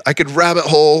 And I could rabbit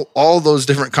hole all those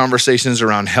different conversations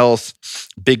around health,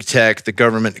 big tech, the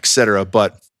government, et cetera.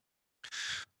 But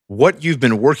what you've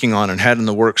been working on and had in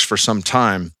the works for some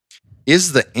time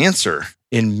is the answer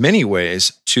in many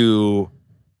ways to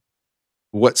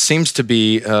what seems to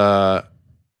be an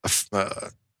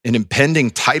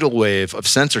impending tidal wave of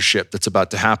censorship that's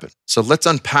about to happen. So let's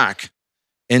unpack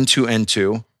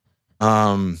N2N2,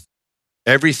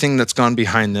 everything that's gone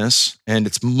behind this, and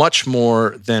it's much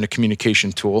more than a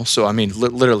communication tool. So, I mean,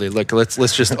 literally, like let's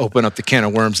just open up the can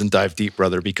of worms and dive deep,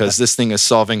 brother, because this thing is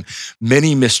solving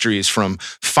many mysteries, from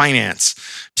finance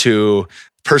to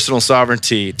personal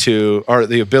sovereignty to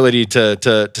the ability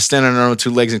to stand on our own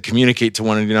two legs and communicate to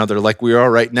one another like we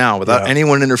are right now without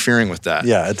anyone interfering with that.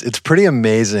 Yeah, it's pretty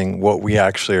amazing what we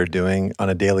actually are doing on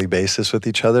a daily basis with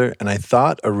each other. And I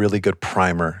thought a really good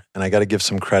primer, and I got to give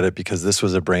some credit because this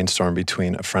was a brainstorm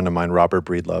between a friend of mine, Robert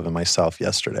Breedlove, and myself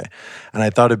yesterday. And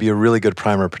I thought it'd be a really good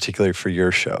primer, particularly for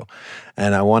your show.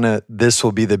 And this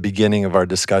will be the beginning of our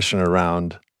discussion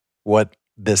around what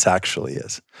this actually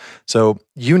is. So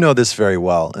you know this very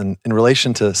well in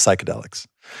relation to psychedelics.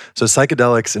 So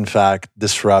psychedelics, in fact,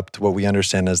 disrupt what we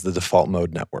understand as the default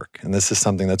mode network. And this is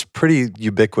something that's pretty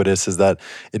ubiquitous, is that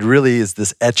it really is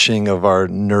this etching of our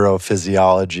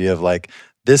neurophysiology of like,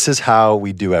 this is how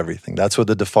we do everything. That's what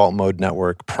the default mode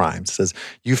network primes. It says,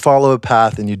 you follow a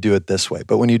path and you do it this way.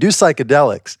 But when you do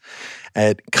psychedelics,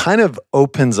 it kind of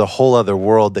opens a whole other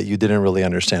world that you didn't really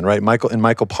understand, right? In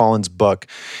Michael Pollan's book,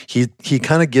 he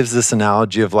kind of gives this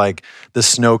analogy of like the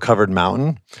snow-covered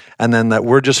mountain, and then that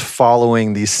we're just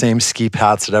following these same ski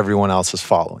paths that everyone else is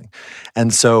following.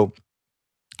 And so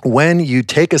when you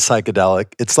take a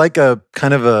psychedelic, it's like a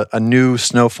kind of a new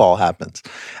snowfall happens.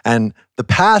 And the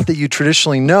path that you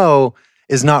traditionally know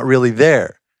is not really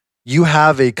there. You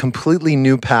have a completely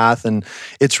new path, and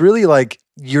it's really like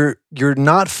you're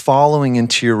not following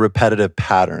into your repetitive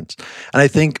patterns. And I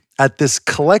think at this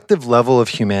collective level of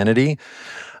humanity,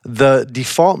 the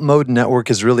default mode network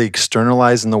is really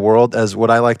externalized in the world as what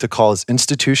I like to call as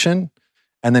institution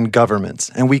and then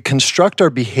governments. And we construct our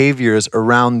behaviors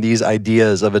around these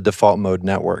ideas of a default mode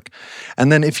network.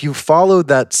 And then if you follow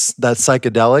that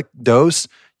psychedelic dose,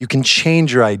 you can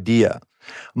change your idea.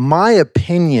 My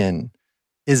opinion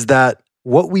is that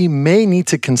what we may need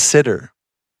to consider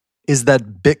is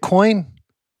that Bitcoin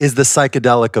is the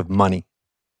psychedelic of money.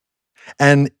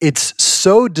 And it's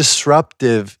so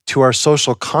disruptive to our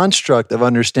social construct of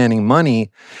understanding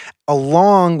money,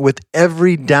 along with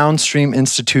every downstream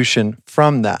institution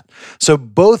from that. So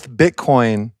both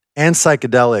Bitcoin and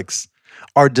psychedelics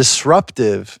are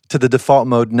disruptive to the default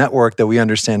mode network that we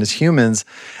understand as humans.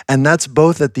 And that's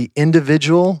both at the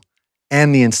individual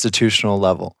and the institutional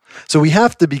level. So we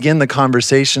have to begin the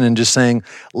conversation in just saying,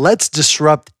 let's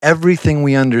disrupt everything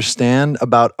we understand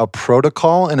about a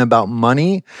protocol and about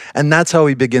money. And that's how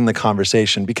we begin the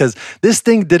conversation. Because this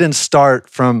thing didn't start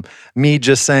from me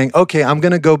just saying, okay, I'm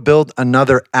going to go build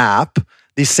another app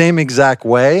the same exact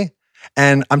way,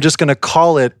 and I'm just going to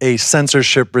call it a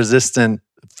censorship-resistant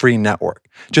free network,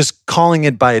 just calling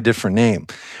it by a different name.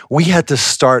 We had to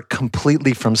start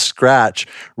completely from scratch,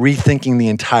 rethinking the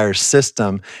entire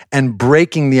system and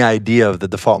breaking the idea of the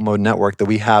default mode network that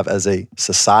we have as a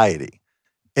society,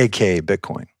 aka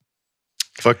Bitcoin.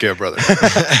 Fuck yeah, brother.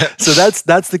 So that's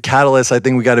the catalyst. I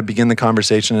think we got to begin the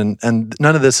conversation, and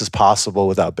none of this is possible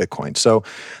without Bitcoin. So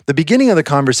the beginning of the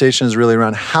conversation is really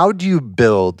around how do you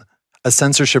build a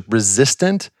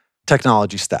censorship-resistant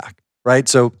technology stack, right?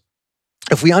 So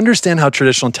if we understand how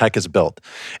traditional tech is built,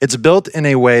 it's built in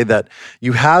a way that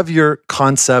you have your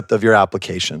concept of your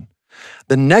application.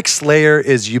 The next layer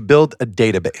is you build a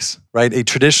database, right? A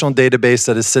traditional database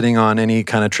that is sitting on any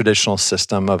kind of traditional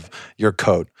system of your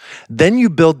code. Then you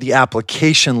build the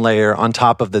application layer on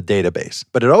top of the database,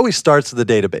 but it always starts with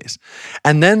the database.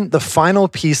 And then the final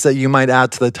piece that you might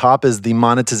add to the top is the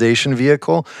monetization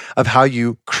vehicle of how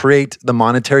you create the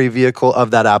monetary vehicle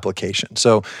of that application.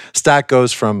 So stack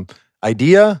goes from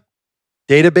idea,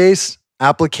 database,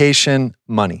 application,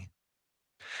 money.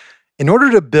 In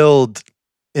order to build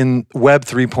in Web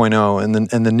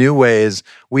 3.0 and the new ways,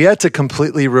 we had to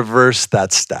completely reverse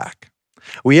that stack.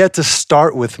 We had to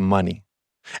start with money.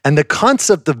 And the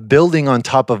concept of building on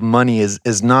top of money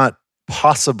is not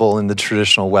possible in the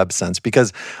traditional web sense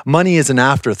because money is an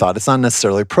afterthought. It's not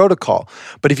necessarily protocol.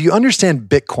 But if you understand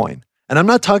Bitcoin, and I'm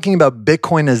not talking about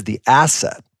Bitcoin as the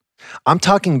asset, I'm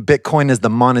talking Bitcoin as the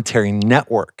monetary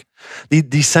network. The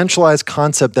decentralized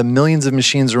concept that millions of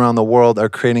machines around the world are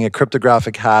creating a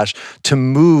cryptographic hash to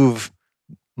move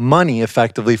money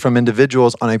effectively from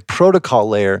individuals on a protocol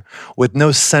layer with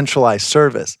no centralized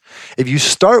service. If you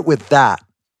start with that,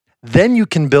 then you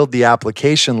can build the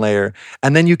application layer,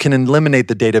 and then you can eliminate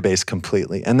the database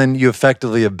completely. And then you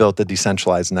effectively have built a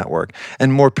decentralized network,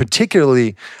 and more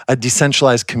particularly, a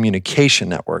decentralized communication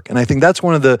network. And I think that's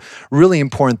one of the really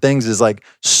important things is like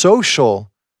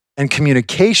social and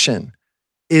communication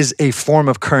is a form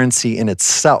of currency in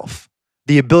itself.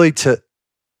 The ability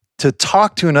to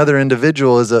talk to another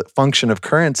individual is a function of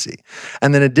currency.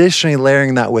 And then additionally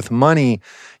layering that with money,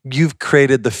 you've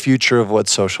created the future of what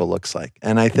social looks like.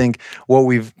 And I think what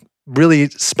we've really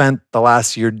spent the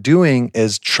last year doing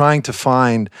is trying to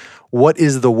find what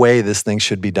is the way this thing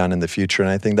should be done in the future.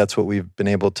 And I think that's what we've been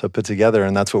able to put together,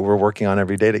 and that's what we're working on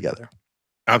every day together.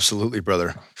 Absolutely,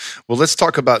 brother. Well, let's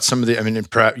talk about some of the, I mean,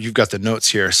 you've got the notes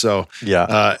here. So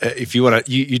if you want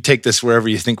to, you take this wherever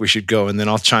you think we should go, and then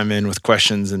I'll chime in with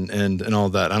questions and all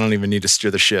that. I don't even need to steer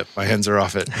the ship. My hands are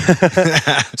off it.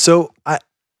 So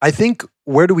I think,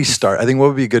 where do we start? I think what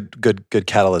would be a good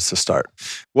catalyst to start?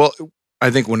 Well, I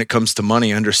think when it comes to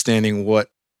money, understanding what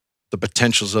the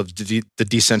potentials of the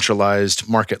decentralized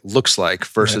market looks like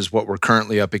versus what we're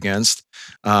currently up against.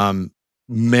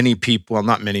 Many people, well,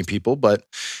 not many people, but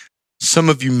some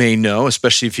of you may know,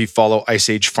 especially if you follow Ice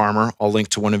Age Farmer. I'll link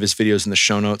to one of his videos in the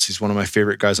show notes. He's one of my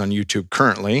favorite guys on YouTube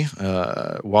currently,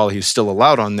 while he's still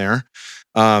allowed on there.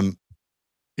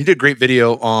 He did a great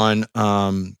video on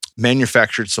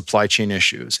manufactured supply chain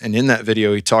issues. And in that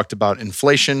video, he talked about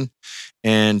inflation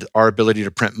and our ability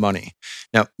to print money.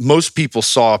 Now, most people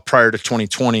saw prior to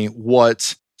 2020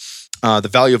 what the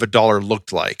value of a dollar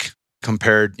looked like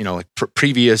compared, like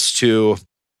previous to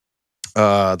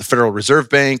the Federal Reserve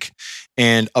Bank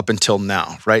and up until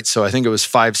now, right? So I think it was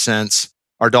 5 cents.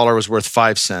 Our dollar was worth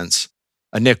 5 cents,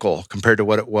 a nickel, compared to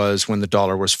what it was when the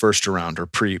dollar was first around, or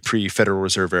pre-Federal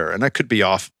Reserve era. And that could be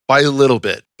off by a little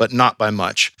bit, but not by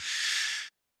much.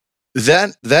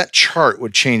 That chart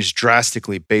would change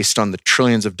drastically based on the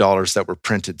trillions of dollars that were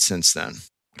printed since then.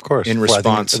 Of course. In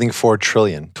response. I think 4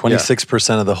 trillion.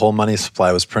 26% of the whole money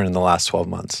supply was printed in the last 12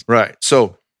 months. Right.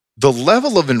 So the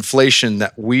level of inflation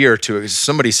that we are to,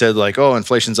 somebody said like, oh,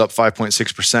 inflation's up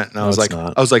 5.6%. And I was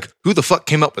like, who the fuck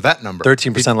came up with that number?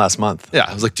 13% last month. Yeah.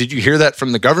 I was like, did you hear that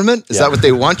from the government? Is that what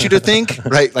they want you to think?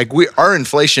 Right. Like our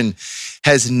inflation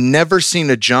has never seen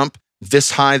a jump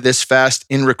this high, this fast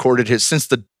in recorded history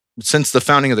since the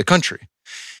founding of the country.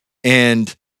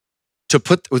 And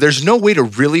there's no way to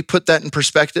really put that in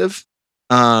perspective.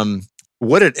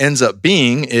 What it ends up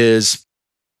being is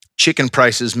chicken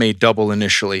prices may double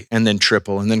initially and then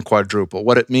triple and then quadruple.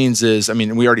 What it means is,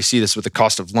 we already see this with the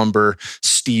cost of lumber,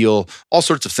 steel, all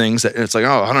sorts of things that it's like,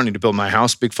 oh, I don't need to build my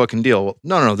house. Big fucking deal. Well,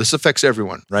 no, this affects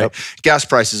everyone, right? Yep. Gas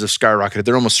prices have skyrocketed.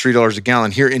 They're almost $3 a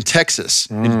gallon here in Texas,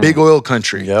 in big oil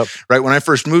country, right? When I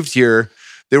first moved here,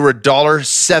 they were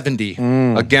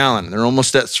 $1.70 a gallon. They're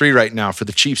almost at $3 right now for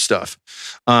the cheap stuff.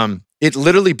 It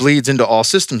literally bleeds into all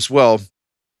systems. Well,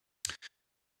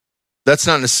 that's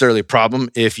not necessarily a problem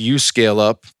if you scale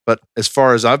up. But as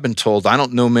far as I've been told, I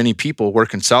don't know many people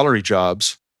working salary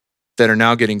jobs that are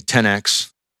now getting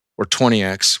 10x or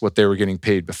 20x what they were getting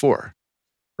paid before,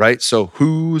 right? So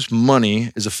whose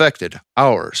money is affected?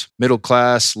 Ours. Middle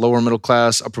class, lower middle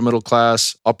class, upper middle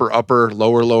class, upper,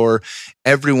 lower.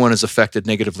 Everyone is affected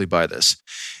negatively by this.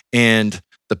 And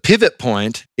the pivot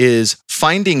point is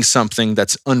finding something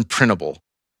that's unprintable.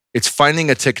 It's finding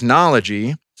a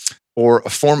technology or a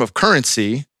form of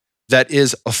currency that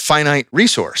is a finite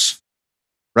resource,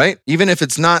 right? Even if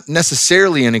it's not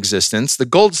necessarily in existence, the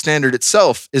gold standard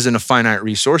itself isn't a finite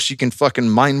resource. You can fucking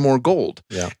mine more gold.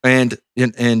 Yeah. And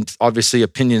obviously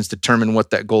opinions determine what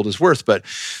that gold is worth. But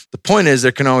the point is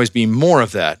there can always be more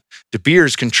of that. De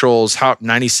Beers controls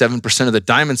 97% of the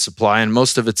diamond supply, and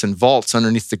most of it's in vaults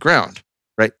underneath the ground,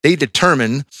 right? They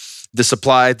determine the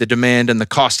supply, the demand, and the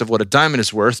cost of what a diamond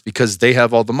is worth because they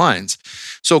have all the mines.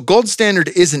 So gold standard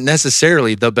isn't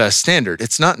necessarily the best standard.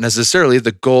 It's not necessarily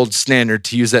the gold standard,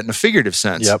 to use that in a figurative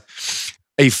sense. Yep.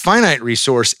 A finite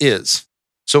resource is.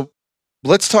 So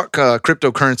let's talk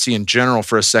cryptocurrency in general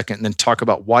for a second and then talk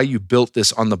about why you built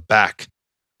this on the back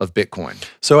of Bitcoin.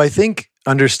 So I think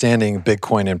understanding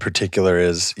Bitcoin in particular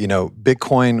is,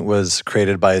 Bitcoin was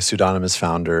created by a pseudonymous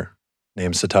founder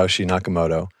named Satoshi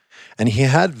Nakamoto. And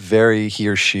he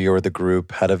or she or the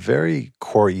group had a very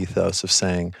core ethos of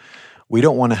saying, we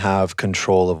don't want to have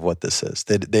control of what this is.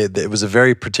 It was a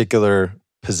very particular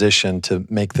position to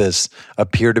make this a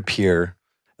peer-to-peer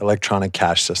electronic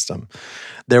cash system.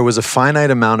 There was a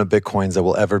finite amount of Bitcoins that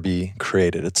will ever be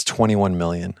created. It's 21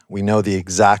 million. We know the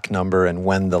exact number and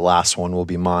when the last one will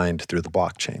be mined through the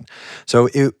blockchain. So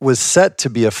it was set to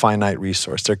be a finite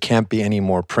resource. There can't be any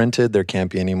more printed. There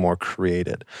can't be any more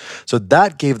created. So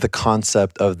that gave the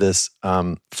concept of this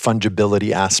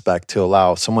fungibility aspect to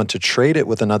allow someone to trade it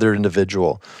with another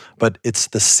individual, but it's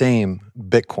the same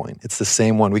Bitcoin. It's the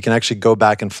same one. We can actually go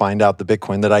back and find out the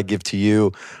Bitcoin that I give to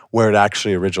you, where it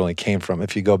actually originally came from,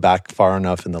 if you go back far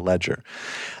enough in the ledger.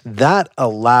 That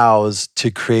allows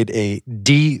to create a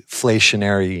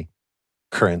deflationary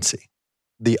currency.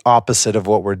 the opposite of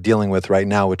what we're dealing with right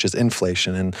now, which is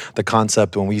inflation. And the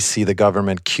concept when we see the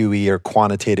government QE or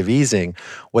quantitative easing,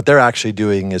 what they're actually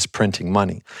doing is printing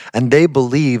money. And they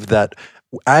believe that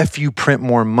if you print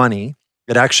more money,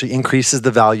 it actually increases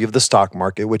the value of the stock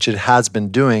market, which it has been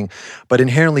doing, but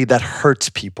inherently that hurts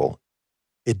people.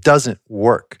 It doesn't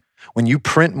work. When you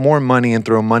print more money and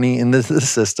throw money in the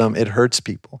system, it hurts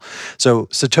people. So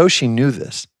Satoshi knew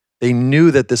this. They knew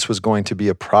that this was going to be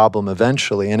a problem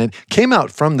eventually, and it came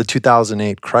out from the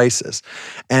 2008 crisis.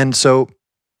 And so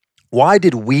why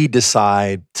did we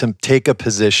decide to take a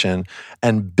position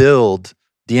and build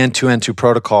the N2N2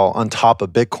 protocol on top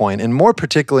of Bitcoin, and more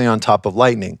particularly on top of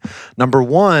Lightning? Number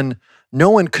one,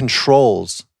 no one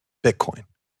controls Bitcoin.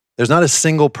 There's not a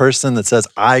single person that says,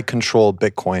 I control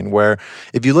Bitcoin, where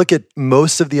if you look at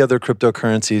most of the other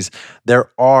cryptocurrencies, there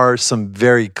are some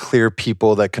very clear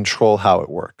people that control how it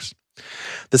works.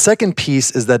 The second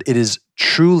piece is that it is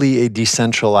truly a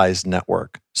decentralized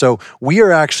network. So we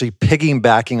are actually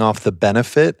piggybacking off the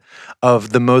benefit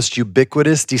of the most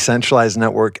ubiquitous decentralized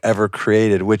network ever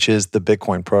created, which is the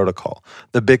Bitcoin protocol,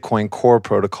 the Bitcoin core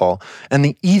protocol, and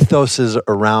the ethoses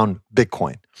around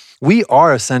Bitcoin. We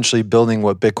are essentially building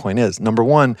what Bitcoin is. Number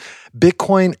one,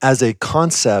 Bitcoin as a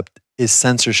concept is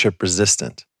censorship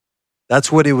resistant.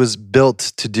 That's what it was built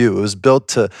to do. It was built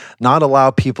to not allow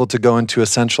people to go into a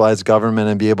centralized government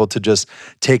and be able to just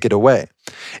take it away.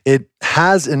 It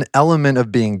has an element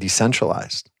of being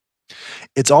decentralized.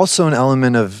 It's also an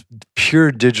element of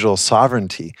pure digital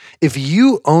sovereignty. If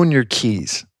you own your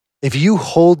keys, if you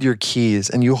hold your keys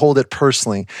and you hold it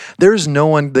personally, there's no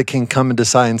one that can come and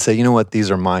decide and say, you know what,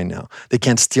 these are mine now. They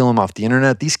can't steal them off the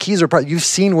internet. These keys are you've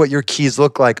seen what your keys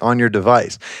look like on your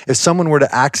device. If someone were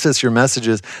to access your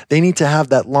messages, they need to have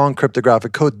that long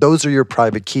cryptographic code. Those are your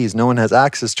private keys. No one has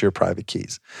access to your private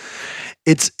keys.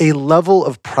 It's a level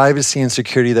of privacy and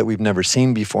security that we've never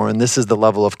seen before, and this is the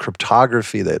level of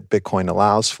cryptography that Bitcoin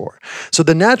allows for. So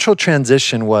the natural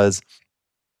transition was,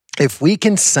 if we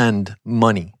can send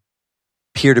money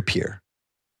peer-to-peer,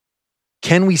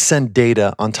 can we send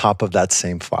data on top of that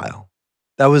same file?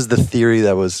 That was the theory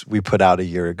that we put out a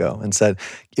year ago, and said,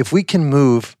 if we can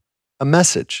move a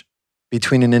message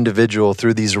between an individual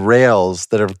through these rails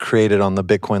that are created on the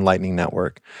Bitcoin Lightning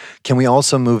Network, can we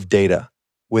also move data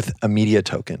with a media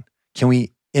token? Can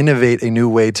we innovate a new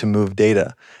way to move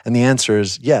data? And the answer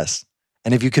is yes.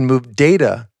 And if you can move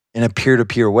data in a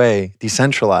peer-to-peer way,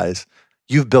 decentralized,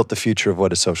 you've built the future of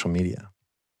what is social media.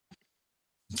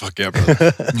 Fuck yeah,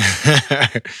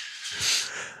 brother.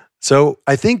 So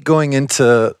I think going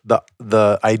into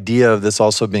the idea of this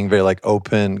also being very like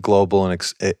open, global, and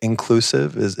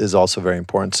inclusive is also very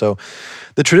important. So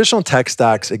the traditional tech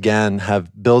stacks, again, have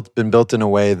been built in a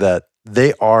way that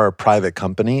they are private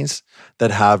companies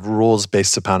that have rules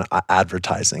based upon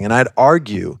advertising. And I'd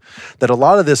argue that a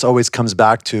lot of this always comes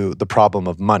back to the problem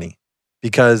of money,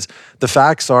 because the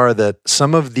facts are that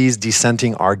some of these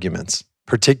dissenting arguments,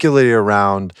 particularly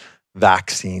around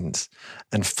vaccines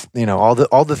and all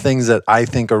the things that I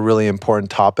think are really important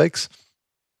topics,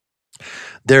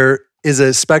 there is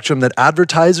a spectrum that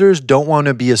advertisers don't want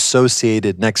to be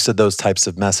associated next to those types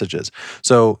of messages.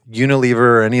 So Unilever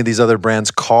or any of these other brands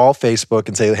call Facebook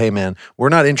and say, hey man, we're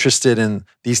not interested in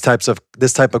this type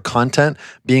of content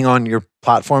being on your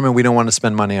platform, and we don't want to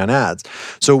spend money on ads.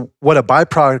 So what a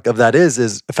byproduct of that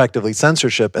is effectively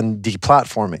censorship and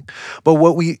deplatforming. But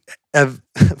what we have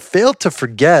failed to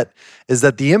forget is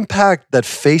that the impact that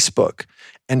Facebook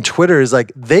and Twitter is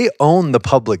like, they own the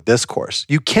public discourse.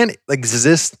 You can't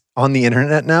exist on the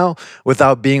internet now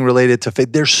without being related to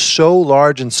faith. They're so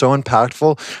large and so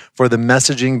impactful for the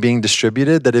messaging being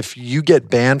distributed that if you get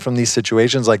banned from these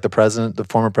situations, like the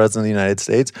former president of the United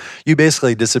States, you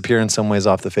basically disappear in some ways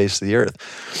off the face of the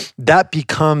earth. That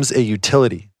becomes a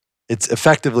utility. It's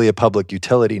effectively a public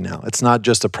utility now. It's not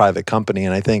just a private company.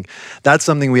 And I think that's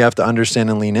something we have to understand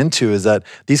and lean into, is that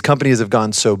these companies have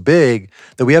gotten so big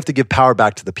that we have to give power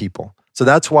back to the people. So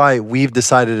that's why we've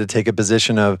decided to take a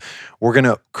position of, we're going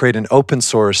to create an open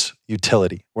source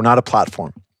utility. We're not a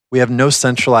platform. We have no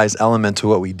centralized element to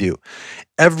what we do.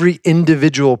 Every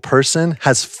individual person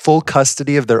has full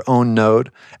custody of their own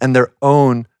node and their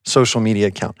own social media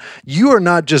account. You are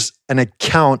not just an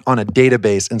account on a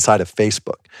database inside of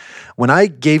Facebook. When I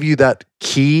gave you that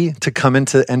key to come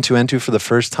into N2N2 for the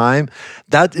first time,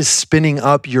 that is spinning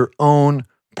up your own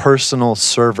personal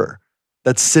server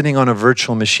that's sitting on a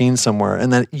virtual machine somewhere,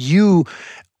 and that you,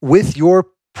 with your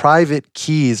private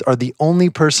keys, are the only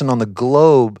person on the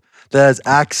globe that has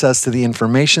access to the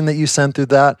information that you send through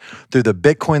that, through the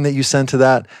Bitcoin that you send to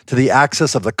that, to the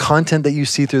access of the content that you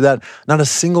see through that. Not a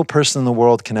single person in the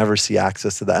world can ever see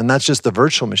access to that. And that's just the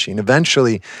virtual machine.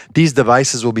 Eventually, these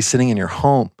devices will be sitting in your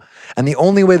home. And the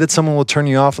only way that someone will turn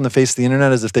you off on the face of the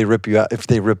internet is if they rip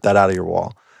that out of your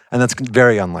wall. And that's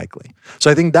very unlikely.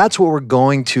 So I think that's what we're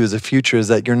going to as a future, is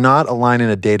that you're not aligned in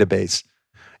a database.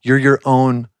 You're your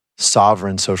own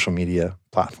sovereign social media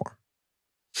platform.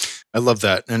 I love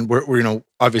that. And we're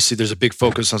obviously there's a big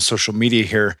focus on social media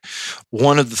here.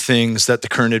 One of the things that the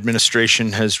current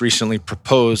administration has recently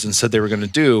proposed and said they were going to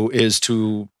do is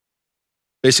to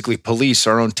basically police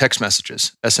our own text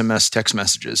messages, SMS text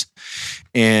messages.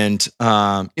 And,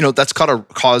 that's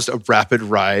caused a rapid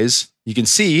rise. You can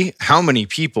see how many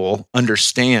people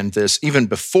understand this even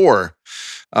before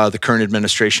the current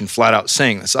administration flat out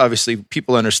saying this. Obviously,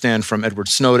 people understand from Edward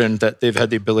Snowden that they've had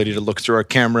the ability to look through our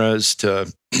cameras,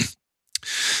 to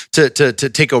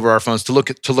take over our phones, to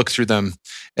look through them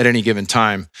at any given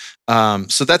time.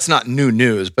 So that's not new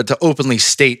news, but to openly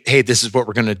state, hey, this is what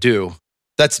we're going to do,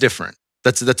 that's different.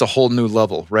 That's a whole new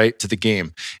level, right, to the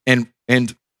game. And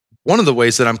one of the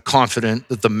ways that I'm confident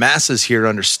that the masses here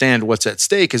understand what's at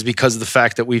stake is because of the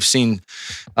fact that we've seen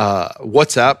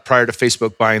WhatsApp, prior to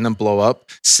Facebook buying them, blow up.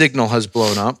 Signal has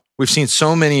blown up. We've seen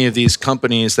so many of these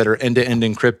companies that are end-to-end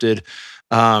encrypted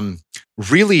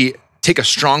really take a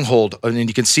stronghold, and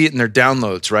you can see it in their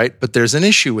downloads, right? But there's an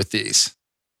issue with these.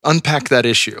 Unpack that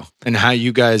issue and how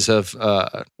you guys have,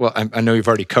 I know you've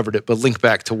already covered it, but link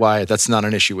back to why that's not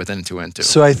an issue with end-to-end too.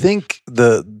 So I think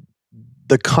the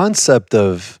concept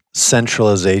of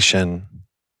centralization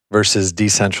versus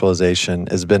decentralization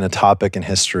has been a topic in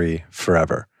history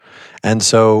forever. And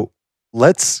so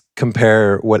let's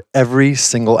compare what every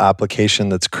single application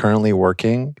that's currently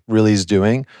working really is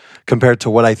doing compared to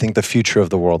what I think the future of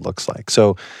the world looks like.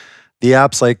 So the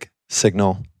apps like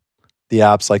Signal, the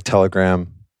apps like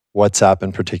Telegram, WhatsApp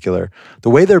in particular, the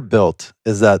way they're built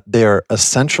is that they're a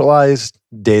centralized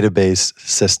database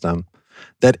system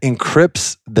that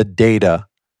encrypts the data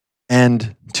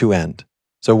end to end.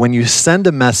 So when you send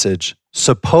a message,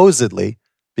 supposedly,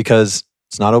 because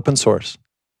it's not open source,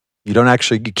 you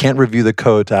can't review the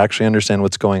code to actually understand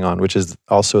what's going on, which is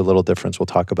also a little difference we'll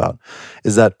talk about,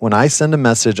 is that when I send a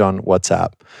message on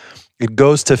WhatsApp, it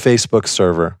goes to Facebook's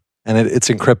server and it's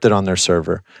encrypted on their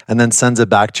server and then sends it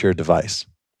back to your device.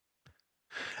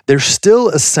 There's still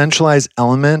a centralized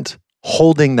element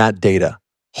holding that data,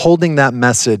 holding that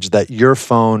message that your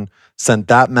phone sent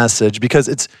that message, because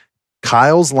it's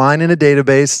Kyle's line in a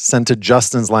database sent to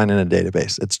Justin's line in a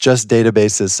database. It's just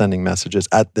databases sending messages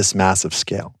at this massive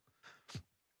scale.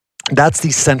 That's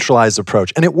the centralized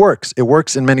approach. And it works. It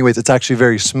works in many ways. It's actually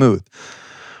very smooth.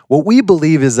 What we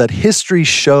believe is that history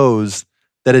shows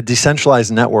that a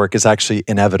decentralized network is actually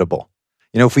inevitable.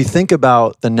 If we think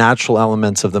about the natural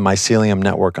elements of the mycelium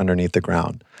network underneath the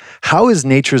ground, how is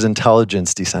nature's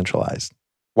intelligence decentralized?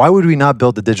 Why would we not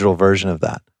build a digital version of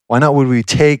that? Why not would we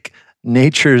take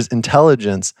nature's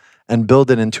intelligence and build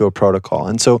it into a protocol?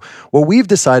 And so what we've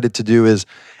decided to do is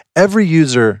every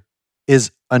user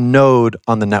is a node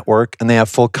on the network and they have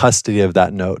full custody of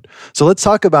that node. So let's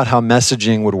talk about how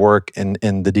messaging would work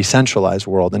in the decentralized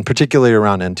world, and particularly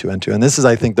around end-to-end. And this is,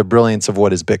 I think, the brilliance of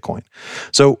what is Bitcoin.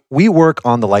 So we work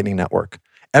on the Lightning Network.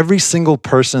 Every single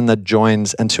person that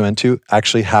joins N2N2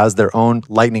 actually has their own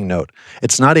Lightning node.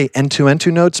 It's not a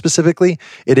N2N2 node specifically.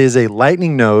 It is a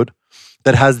Lightning node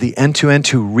that has the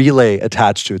N2N2 relay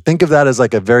attached to it. Think of that as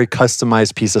like a very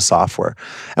customized piece of software.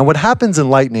 And what happens in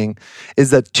Lightning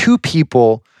is that two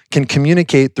people can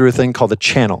communicate through a thing called a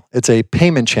channel. It's a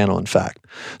payment channel, in fact.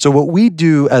 So what we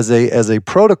do as a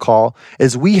protocol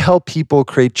is we help people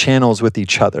create channels with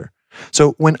each other.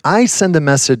 So when I send a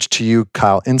message to you,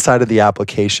 Kyle, inside of the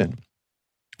application,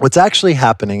 what's actually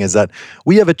happening is that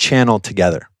we have a channel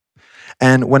together.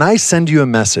 And when I send you a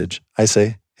message, I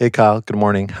say, hey, Kyle, good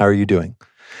morning. How are you doing?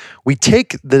 We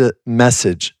take the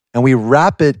message and we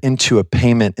wrap it into a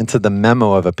payment, into the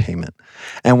memo of a payment.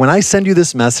 And when I send you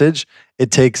this message,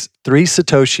 it takes 3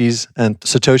 Satoshis, and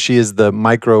Satoshi is the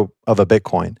micro of a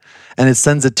Bitcoin, and it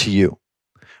sends it to you.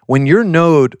 When your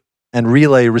node and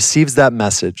relay receives that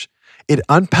message, it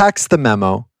unpacks the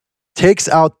memo, takes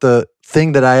out the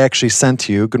thing that I actually sent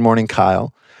to you, good morning,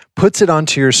 Kyle, puts it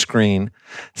onto your screen,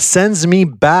 sends me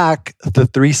back the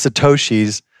 3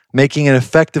 Satoshis, making it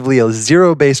effectively a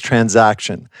zero-based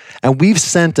transaction. And we've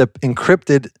sent an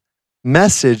encrypted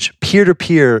message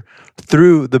peer-to-peer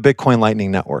through the Bitcoin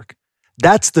Lightning Network.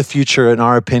 That's the future, in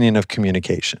our opinion, of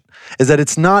communication, is that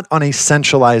it's not on a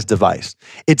centralized device.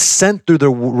 It's sent through the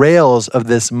rails of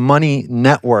this money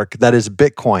network that is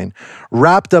Bitcoin,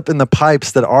 wrapped up in the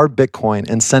pipes that are Bitcoin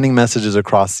and sending messages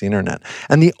across the internet.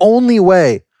 And the only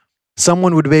way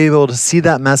someone would be able to see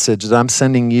that message that I'm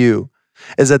sending you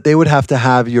is that they would have to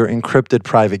have your encrypted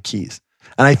private keys.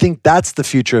 And I think that's the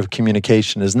future of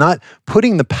communication, is not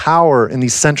putting the power in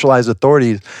these centralized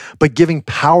authorities, but giving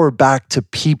power back to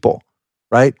people.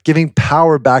 Right? Giving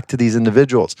power back to these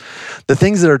individuals. The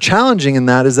things that are challenging in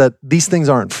that is that these things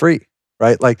aren't free,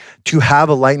 right? Like to have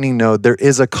a Lightning node, there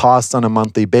is a cost on a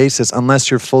monthly basis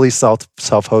unless you're fully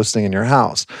self-hosting in your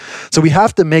house. So we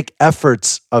have to make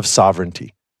efforts of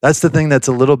sovereignty. That's the thing that's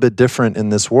a little bit different in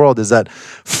this world, is that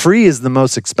free is the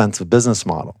most expensive business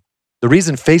model. The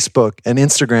reason Facebook and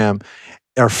Instagram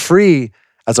are free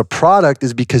as a product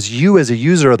is because you as a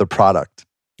user are the product,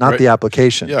 not the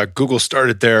application. Yeah, Google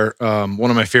started there.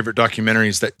 One of my favorite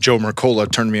documentaries that Joe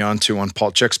Mercola turned me on to on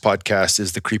Paul Chek's podcast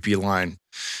is The Creepy Line,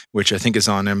 which I think is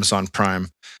on Amazon Prime.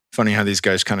 Funny how these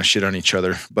guys kind of shit on each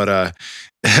other. But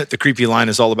The Creepy Line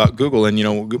is all about Google. And,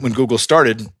 when Google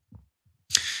started,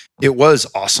 it was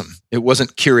awesome. It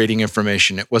wasn't curating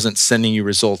information. It wasn't sending you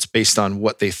results based on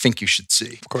what they think you should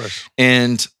see. Of course.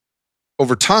 And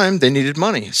over time, they needed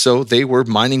money. So they were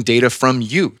mining data from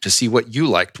you to see what you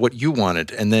liked, what you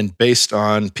wanted. And then based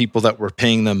on people that were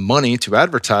paying them money to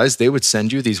advertise, they would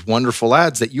send you these wonderful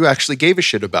ads that you actually gave a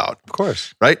shit about. Of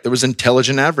course. Right? There was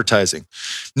intelligent advertising.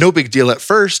 No big deal at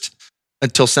first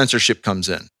until censorship comes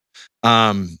in.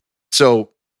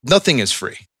 So nothing is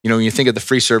free. When you think of the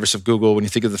free service of Google, when you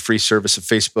think of the free service of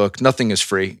Facebook, nothing is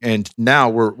free. And now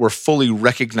we're fully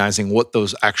recognizing what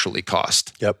those actually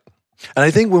cost. Yep. And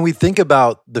I think when we think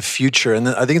about the future, and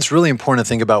I think it's really important to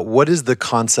think about what is the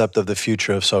concept of the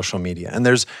future of social media. And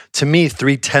there's, to me,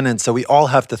 3 tenets that we all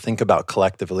have to think about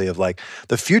collectively of like,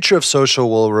 the future of social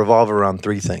will revolve around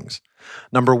 3 things.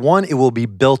 Number 1, it will be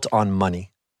built on money.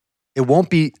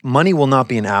 Money will not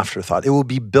be an afterthought. It will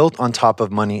be built on top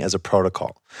of money as a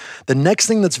protocol. The next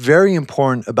thing that's very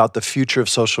important about the future of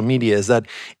social media is that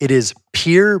it is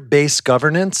peer-based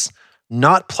governance,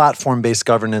 not platform-based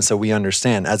governance that we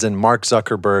understand, as in Mark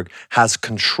Zuckerberg has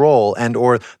control and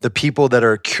or the people that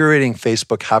are curating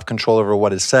Facebook have control over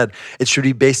what is said. It should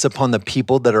be based upon the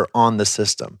people that are on the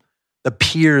system, the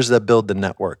peers that build the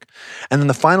network. And then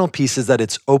the final piece is that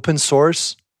it's open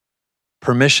source,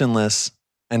 permissionless,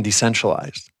 and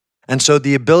decentralized. And so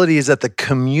the ability is that the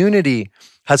community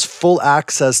has full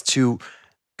access to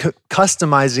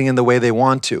customizing in the way they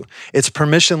want to. It's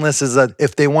permissionless, is that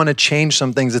if they want to change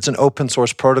some things, it's an open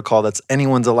source protocol that's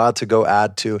anyone's allowed to go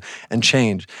add to and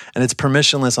change. And it's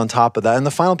permissionless on top of that. And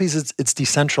the final piece is it's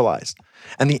decentralized.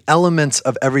 And the elements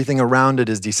of everything around it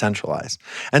is decentralized.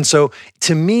 And so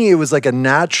to me, it was like a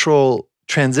natural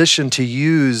transition to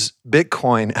use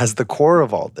Bitcoin as the core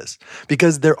of all this,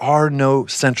 because there are no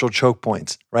central choke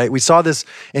points, right? We saw this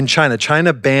in China.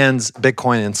 China bans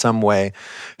Bitcoin in some way.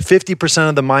 50%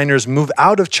 of the miners move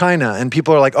out of China, and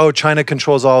people are like, oh, China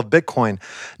controls all of Bitcoin.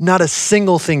 Not a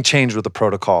single thing changed with the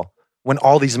protocol when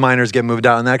all these miners get moved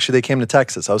out. And actually, they came to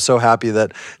Texas. I was so happy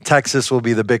that Texas will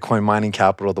be the Bitcoin mining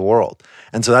capital of the world.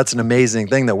 And so that's an amazing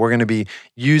thing that we're going to be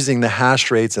using the hash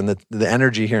rates and the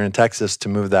energy here in Texas to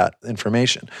move that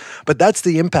information. But that's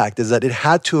the impact, is that it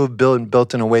had to have been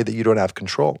built in a way that you don't have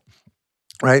control,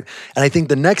 right? And I think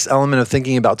the next element of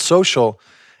thinking about social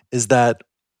is that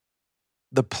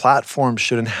the platform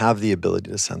shouldn't have the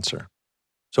ability to censor.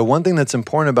 So one thing that's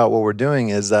important about what we're doing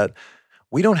is that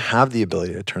we don't have the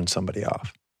ability to turn somebody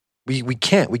off. We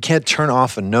can't turn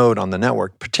off a node on the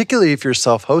network, particularly if you're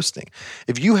self-hosting.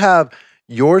 If you have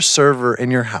your server in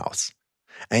your house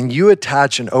and you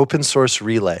attach an open source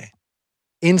relay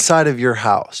inside of your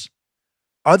house,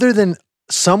 other than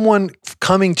someone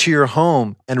coming to your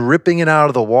home and ripping it out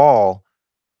of the wall,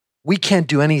 we can't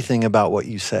do anything about what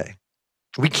you say.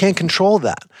 We can't control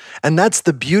that. And that's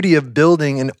the beauty of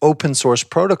building an open source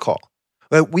protocol.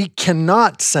 But we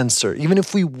cannot censor. Even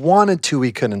if we wanted to,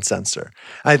 we couldn't censor.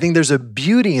 I think there's a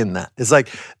beauty in that. It's like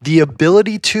the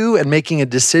ability to and making a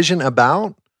decision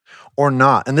about or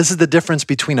not. And this is the difference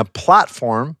between a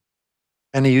platform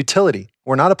and a utility.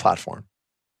 We're not a platform.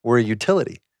 We're a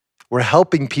utility. We're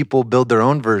helping people build their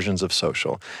own versions of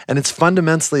social. And it's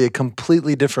fundamentally a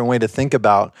completely different way to think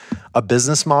about a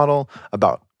business model,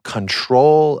 about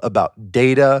control, about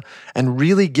data, and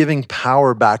really giving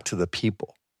power back to the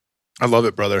people. I love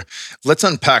it, brother. Let's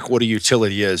unpack what a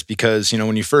utility is, because,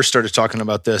 when you first started talking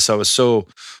about this, I was so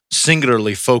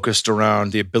singularly focused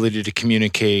around the ability to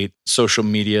communicate, social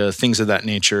media, things of that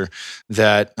nature,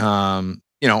 that,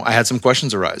 I had some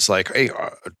questions arise like, hey,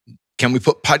 Can we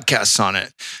put podcasts on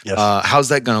it? Yes. How's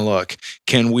that going to look?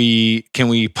 Can we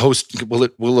post? Will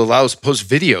it allow us to post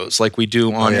videos like we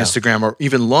do on Instagram, or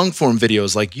even long form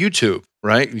videos like YouTube?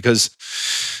 Right, because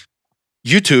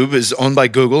YouTube is owned by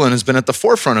Google and has been at the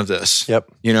forefront of this.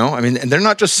 Yep. And they're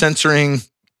not just censoring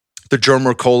the Joe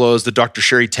Mercolos, the Dr.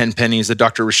 Sherry Tenpennies, the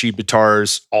Dr. Rashid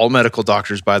Bittars, all medical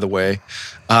doctors, by the way.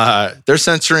 They're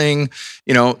censoring,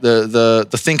 the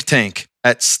think tank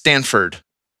at Stanford,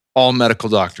 all medical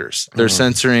doctors. They're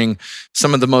censoring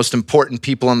some of the most important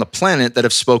people on the planet that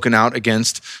have spoken out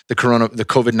against the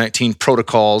COVID-19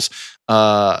 protocols,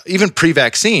 even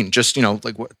pre-vaccine, just,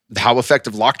 how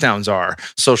effective lockdowns are,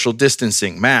 social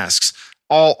distancing, masks,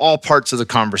 all parts of the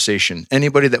conversation.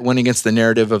 Anybody that went against the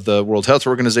narrative of the World Health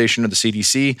Organization or the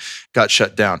CDC got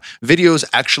shut down. Videos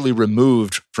actually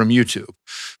removed from YouTube.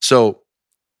 So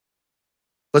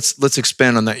let's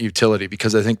expand on that utility,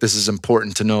 because I think this is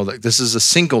important to know that this is a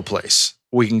single place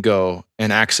we can go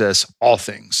and access all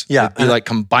things. Yeah. It'd be like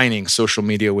combining social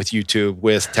media with YouTube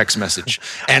with text message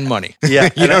and money. Yeah.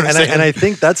 And I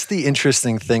think that's the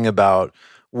interesting thing about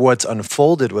what's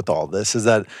unfolded with all this is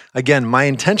that, again, my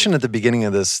intention at the beginning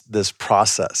of this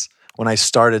process, when I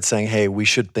started saying, hey, we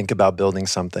should think about building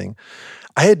something,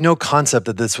 I had no concept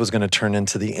that this was going to turn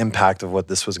into the impact of what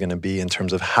this was going to be in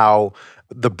terms of how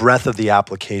the breadth of the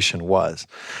application was.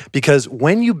 Because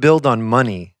when you build on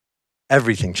money,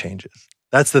 everything changes.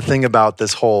 That's the thing about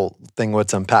this whole thing,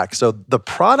 what's unpacked. So the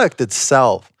product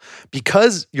itself,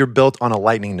 because you're built on a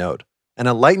Lightning node, and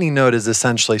a Lightning node is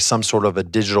essentially some sort of a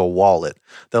digital wallet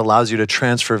that allows you to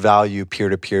transfer value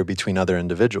peer-to-peer between other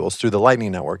individuals through the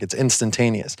Lightning Network. It's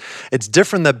instantaneous. It's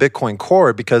different than Bitcoin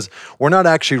Core because we're not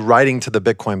actually writing to the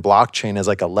Bitcoin blockchain as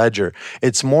like a ledger.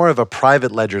 It's more of a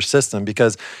private ledger system,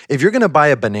 because if you're going to buy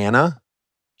a banana,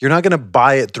 you're not going to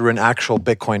buy it through an actual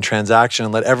Bitcoin transaction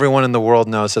and let everyone in the world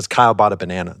know it says Kyle bought a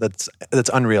banana. That's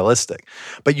unrealistic.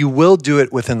 But you will do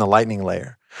it within the Lightning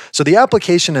layer. So the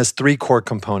application has 3 core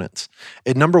components.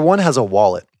 Number 1 has a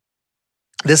wallet.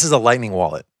 This is a Lightning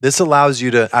wallet. This allows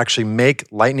you to actually make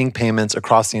Lightning payments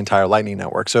across the entire Lightning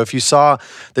network. So if you saw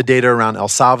the data around El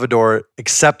Salvador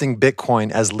accepting Bitcoin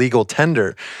as legal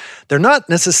tender, they're not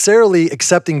necessarily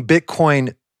accepting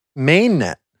Bitcoin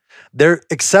mainnet. They're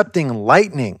accepting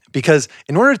Lightning, because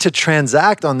in order to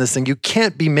transact on this thing, you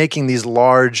can't be making these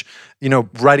large,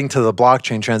 writing to the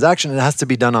blockchain transaction. It has to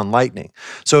be done on Lightning.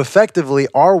 So effectively,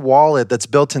 our wallet that's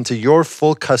built into your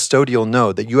full custodial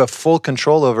node that you have full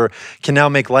control over can now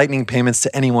make Lightning payments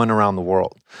to anyone around the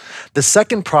world. The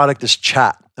second product is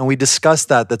chat. And we discussed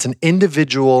that. That's an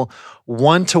individual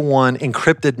one-to-one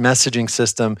encrypted messaging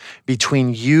system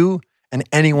between you and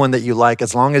anyone that you like,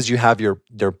 as long as you have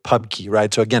their pub key,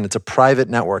 right? So again, it's a private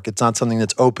network. It's not something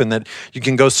that's open that you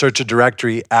can go search a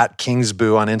directory at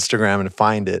Kingsboo on Instagram and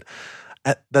find it.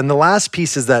 Then the last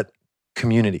piece is that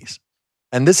communities.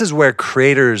 And this is where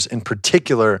creators in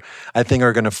particular, I think,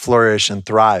 are going to flourish and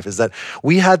thrive, is that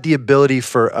we had the ability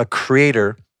for a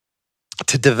creator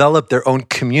to develop their own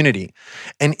community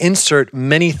and insert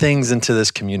many things into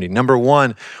this community. Number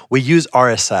 1, we use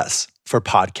RSS for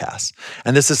podcasts.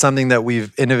 And this is something that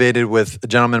we've innovated with a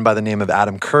gentleman by the name of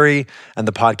Adam Curry and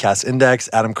the Podcast Index.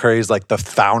 Adam Curry is like the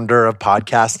founder of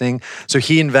podcasting. So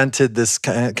he invented this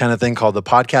kind of thing called the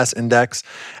Podcast Index.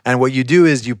 And what you do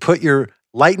is you put your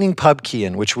Lightning pub key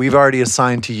in, which we've already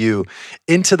assigned to you,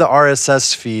 into the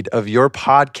RSS feed of your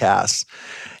podcast.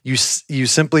 You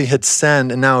simply hit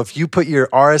send, and now if you put your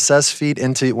RSS feed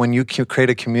into when you create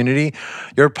a community,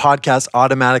 your podcast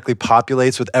automatically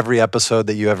populates with every episode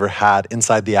that you ever had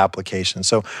inside the application.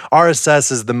 So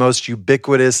RSS is the most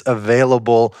ubiquitous,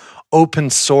 available, open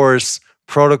source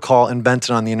protocol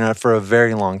invented on the internet for a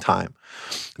very long time.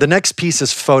 The next piece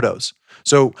is photos.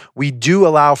 So we do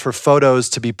allow for photos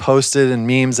to be posted and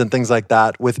memes and things like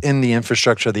that within the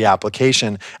infrastructure of the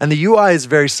application. And the UI is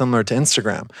very similar to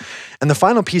Instagram. And the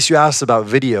final piece you asked about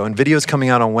video, and video is coming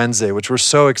out on Wednesday, which we're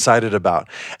so excited about.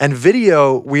 And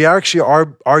video, we actually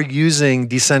are using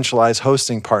decentralized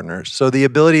hosting partners. So the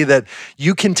ability that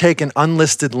you can take an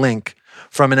unlisted link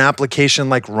from an application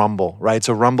like Rumble, right?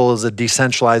 So Rumble is a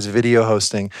decentralized video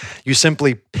hosting. You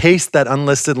simply paste that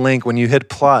unlisted link when you hit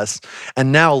plus,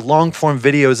 and now long-form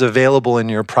video is available in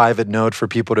your private node for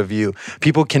people to view.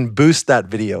 People can boost that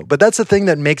video. But that's the thing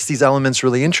that makes these elements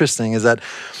really interesting, is that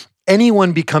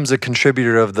anyone becomes a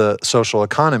contributor of the social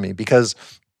economy, because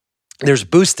there's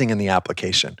boosting in the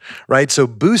application, right? So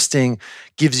boosting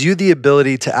gives you the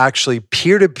ability to actually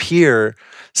peer-to-peer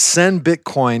send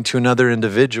Bitcoin to another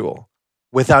individual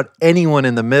without anyone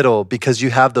in the middle, because you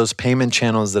have those payment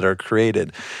channels that are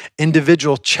created.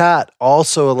 Individual chat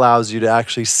also allows you to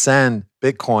actually send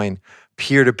Bitcoin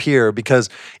peer-to-peer because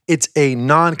it's a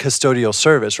non-custodial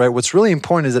service, right? What's really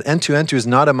important is that N2N2 is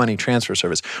not a money transfer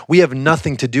service. We have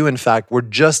nothing to do. In fact, we're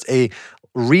just a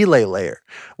relay layer.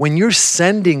 When you're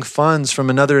sending funds from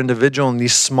another individual in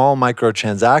these small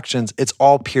microtransactions, it's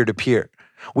all peer-to-peer.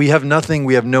 We have nothing,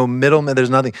 we have no middleman,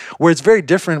 there's nothing. Where it's very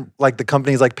different, like the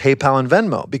companies like PayPal and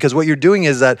Venmo, because what you're doing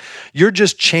is that you're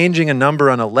just changing a number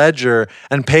on a ledger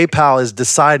and PayPal is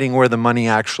deciding where the money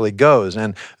actually goes.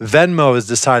 And Venmo is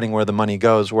deciding where the money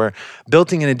goes, where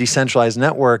building in a decentralized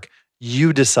network,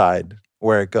 you decide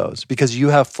where it goes because you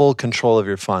have full control of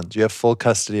your funds. You have full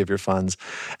custody of your funds.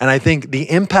 And I think the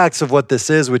impacts of what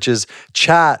this is, which is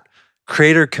chat,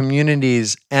 creator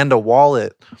communities, and a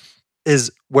wallet,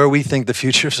 is where we think the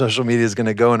future of social media is going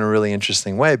to go in a really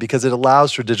interesting way because it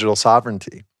allows for digital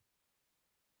sovereignty.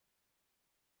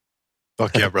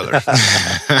 Fuck yeah, brother.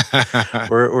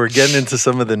 We're getting into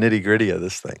some of the nitty gritty of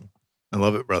this thing. I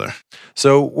love it, brother.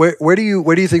 So where do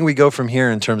you think we go from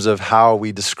here in terms of how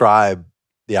we describe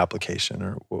the application,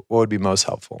 or what would be most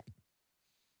helpful?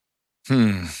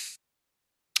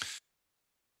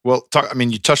 Well,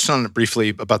 you touched on it briefly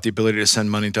about the ability to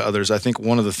send money to others. I think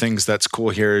one of the things that's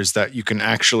cool here is that you can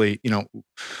actually,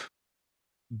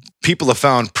 people have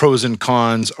found pros and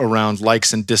cons around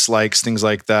likes and dislikes, things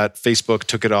like that. Facebook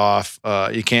took it off.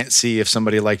 You can't see if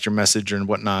somebody liked your message and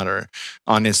whatnot, or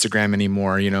on Instagram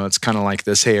anymore. It's kind of like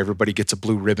this, hey, everybody gets a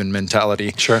blue ribbon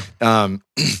mentality. Sure.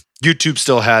 YouTube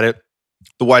still had it.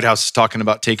 The White House is talking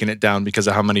about taking it down because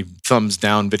of how many thumbs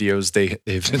down videos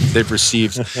they've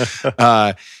received.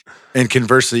 And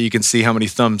conversely, you can see how many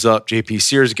thumbs up JP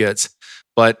Sears gets.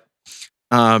 But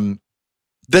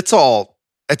that's all.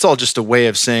 It's all just a way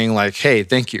of saying like, hey,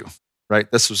 thank you,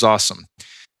 right? This was awesome.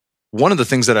 One of the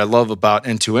things that I love about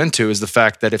N2N2 is the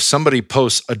fact that if somebody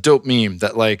posts a dope meme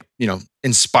that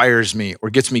inspires me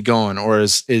or gets me going or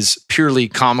is purely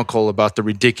comical about the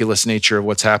ridiculous nature of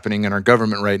what's happening in our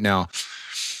government right now,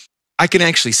 I can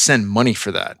actually send money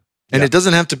for that. And it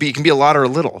doesn't have to be, it can be a lot or a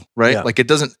little, right? Yeah. Like it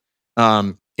doesn't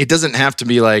have to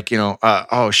be like,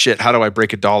 oh shit, how do I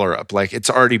break $1 up? Like it's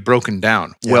already broken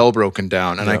down, well broken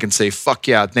down. And I can say, fuck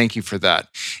yeah, thank you for that.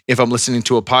 If I'm listening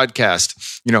to a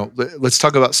podcast, let's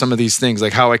talk about some of these things,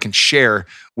 like how I can share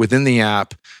within the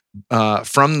app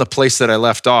from the place that I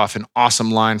left off, an awesome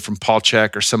line from Paul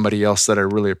Chek or somebody else that I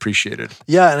really appreciated.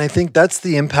 Yeah, and I think that's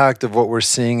the impact of what we're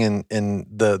seeing in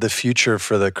the future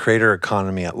for the creator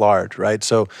economy at large, right?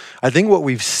 So I think what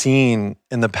we've seen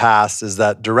in the past is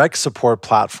that direct support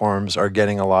platforms are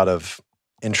getting a lot of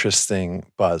interesting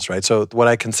buzz, right? So what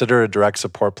I consider a direct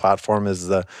support platform is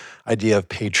the idea of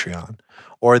Patreon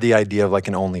or the idea of like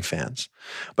an OnlyFans.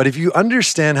 But if you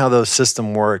understand how those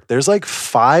systems work, there's like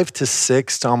 5 to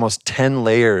 6 to almost 10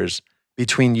 layers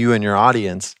between you and your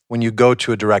audience when you go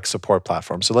to a direct support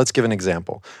platform. So let's give an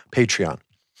example. Patreon.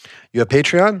 You have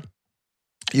Patreon,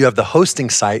 you have the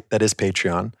hosting site that is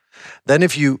Patreon. Then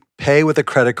if you pay with a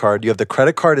credit card, you have the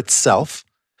credit card itself.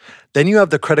 Then you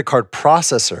have the credit card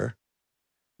processor.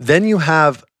 Then you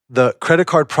have the credit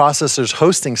card processor's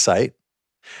hosting site.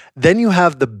 Then you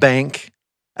have the bank.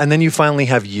 And then you finally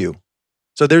have you.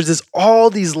 So there's all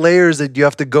these layers that you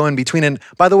have to go in between. And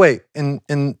by the way, in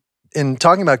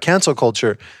talking about cancel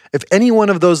culture, if any one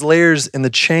of those layers in the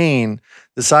chain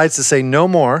decides to say no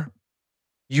more,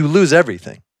 you lose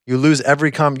everything. You lose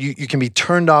every you can be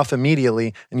turned off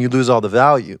immediately and you lose all the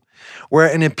value. Where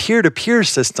in a peer-to-peer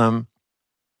system,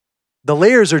 the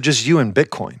layers are just you and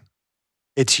Bitcoin.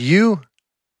 It's you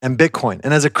and Bitcoin.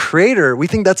 And as a creator, we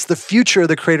think that's the future of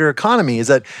the creator economy, is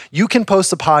that you can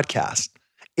post a podcast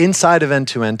inside of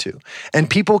N2N2 and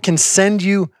people can send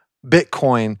you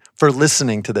Bitcoin for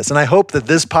listening to this. And I hope that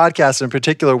this podcast in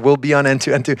particular will be on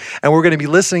N2N2 and we're going to be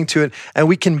listening to it and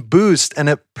we can boost, and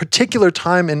at a particular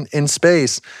time in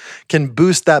space can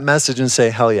boost that message and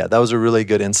say, hell yeah, that was a really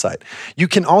good insight. You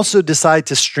can also decide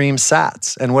to stream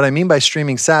sats. And what I mean by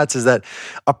streaming sats is that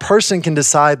a person can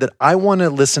decide that I want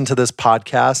to listen to this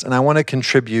podcast and I want to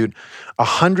contribute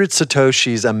 100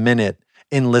 Satoshis a minute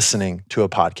in listening to a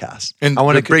podcast. And I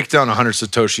want to break down 100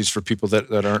 Satoshis for people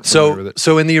that aren't familiar with it.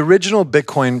 So in the original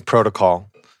Bitcoin protocol,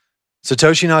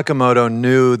 Satoshi Nakamoto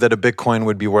knew that a Bitcoin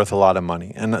would be worth a lot of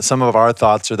money. And some of our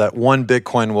thoughts are that one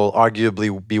Bitcoin will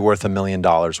arguably be worth $1 million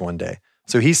one day.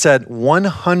 So he said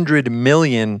 100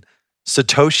 million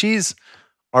Satoshis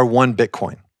are one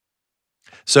Bitcoin.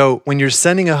 So when you're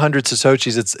sending 100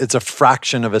 Satoshis, it's a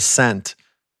fraction of a cent.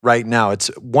 Right now, it's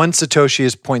one Satoshi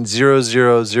is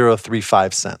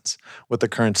 0.00035 cents with the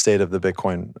current state of the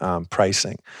Bitcoin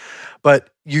pricing. But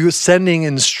you sending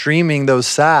and streaming those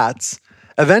sats,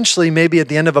 eventually, maybe at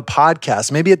the end of a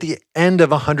podcast, maybe at the end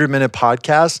of a 100-minute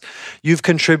podcast, you've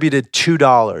contributed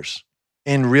 $2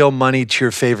 in real money to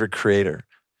your favorite creator.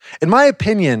 In my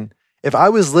opinion, if I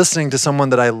was listening to someone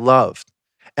that I loved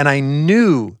and I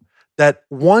knew that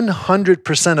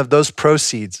 100% of those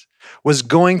proceeds was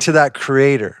going to that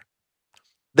creator,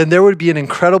 then there would be an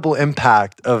incredible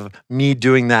impact of me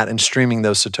doing that and streaming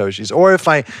those Satoshis. Or if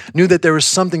I knew that there was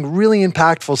something really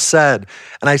impactful said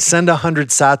and I send 100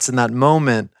 sats in that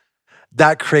moment,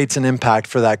 that creates an impact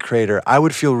for that creator. I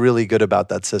would feel really good about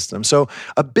that system. So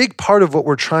a big part of what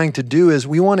we're trying to do is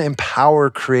we want to empower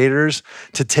creators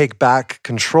to take back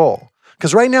control.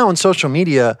 Because right now on social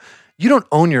media, you don't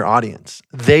own your audience.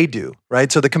 They do,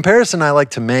 right? So the comparison I like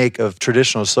to make of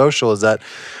traditional social is that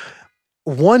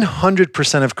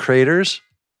 100% of creators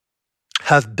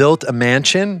have built a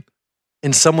mansion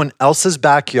in someone else's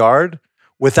backyard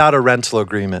without a rental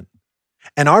agreement.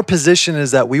 And our position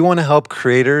is that we want to help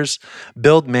creators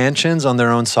build mansions on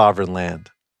their own sovereign land.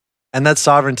 And that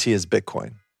sovereignty is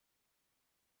Bitcoin.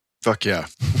 Fuck yeah.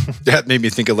 That made me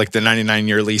think of like the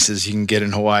 99-year leases you can get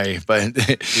in Hawaii, but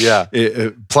Yeah.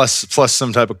 Plus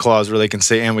some type of clause where they can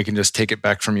say, and we can just take it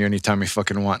back from you anytime we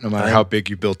fucking want, no matter how big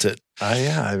you built it.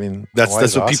 Yeah, I mean,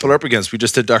 that's what people are up against. We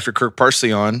just had Dr. Kirk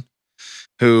Parsley on,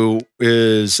 who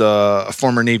is a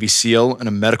former Navy SEAL and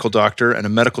a medical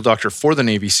doctor for the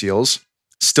Navy SEALs,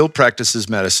 still practices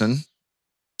medicine.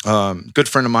 Good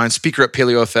friend of mine, speaker at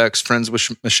PaleoFX, friends with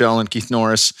Michelle and Keith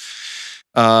Norris,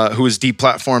 who was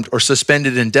deplatformed or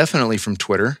suspended indefinitely from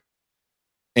Twitter.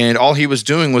 And all he was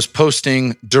doing was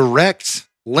posting direct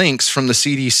links from the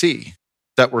CDC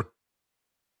that were,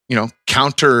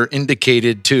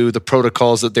 counter-indicated to the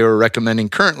protocols that they were recommending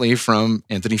currently from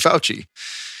Anthony Fauci.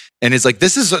 And it's like,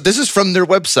 this is from their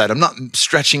website. I'm not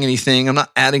stretching anything. I'm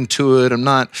not adding to it. I'm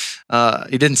not,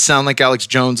 it didn't sound like Alex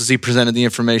Jones as he presented the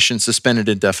information, suspended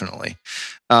indefinitely.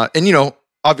 And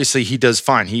obviously he does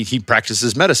fine. He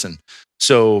practices medicine.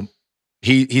 So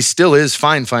he still is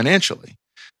fine financially.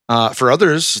 For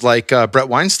others, like Brett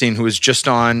Weinstein, who was just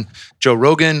on Joe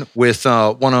Rogan with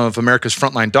one of America's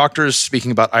frontline doctors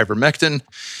speaking about ivermectin,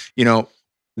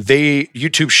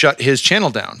 YouTube shut his channel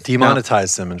down.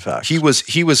 Demonetized him, in fact. He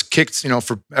was kicked,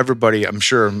 for everybody, I'm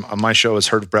sure on my show has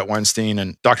heard of Brett Weinstein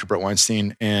and Dr. Brett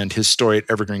Weinstein and his story at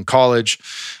Evergreen College.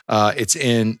 It's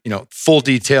in, full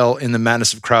detail in The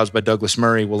Madness of Crowds by Douglas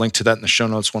Murray. We'll link to that in the show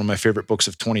notes, one of my favorite books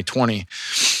of 2020.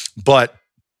 But,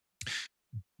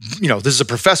 this is a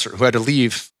professor who had to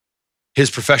leave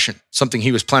his profession, something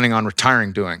he was planning on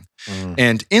retiring doing.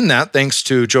 And in that, thanks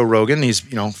to Joe Rogan, he's,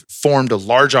 formed a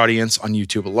large audience on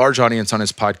YouTube, a large audience on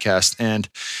his podcast. And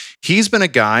he's been a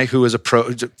guy who is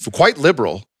quite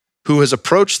liberal, who has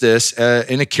approached this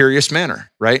in a curious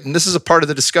manner, right? And this is a part of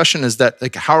the discussion is that,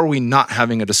 like, how are we not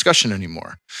having a discussion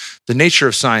anymore? The nature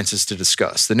of science is to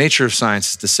discuss. The nature of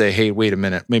science is to say, hey, wait a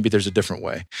minute, maybe there's a different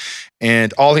way.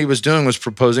 And all he was doing was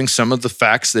proposing some of the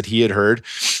facts that he had heard.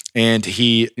 And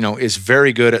he, is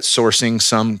very good at sourcing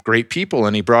some great people.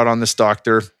 And he brought on this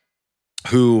doctor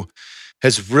who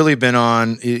has really been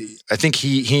on, I think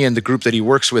he and the group that he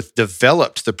works with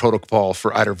developed the protocol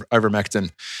for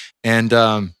ivermectin. And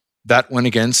that went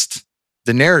against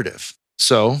the narrative.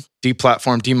 So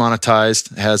deplatformed,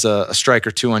 demonetized, has a strike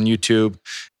or two on YouTube,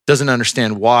 doesn't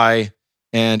understand why.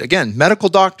 And again, medical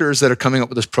doctors that are coming up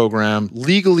with this program,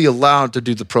 legally allowed to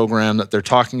do the program that they're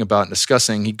talking about and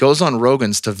discussing, he goes on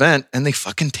Rogan's to vent and they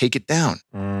fucking take it down.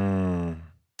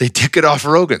 They take it off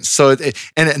Rogan's. So,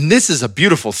 and this is a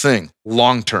beautiful thing,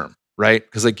 long-term, right?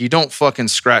 Because you don't fucking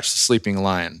scratch the sleeping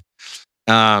lion.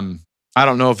 I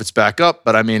don't know if it's back up,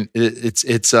 but I mean,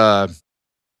 it's a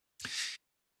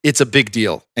big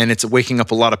deal, and it's waking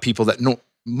up a lot of people that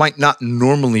might not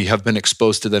normally have been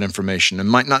exposed to that information and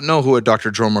might not know who a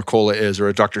Dr. Joe Mercola is or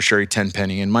a Dr. Sherry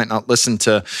Tenpenny and might not listen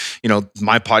to,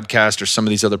 my podcast or some of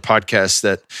these other podcasts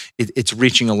that it's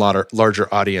reaching a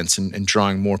larger audience and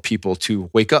drawing more people to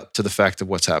wake up to the fact of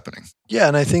what's happening. Yeah,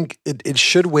 and I think it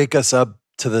should wake us up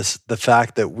to the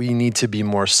fact that we need to be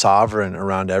more sovereign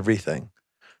around everything.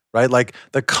 Right? Like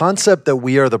the concept that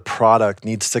we are the product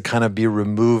needs to kind of be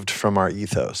removed from our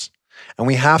ethos. And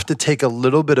we have to take a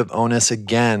little bit of onus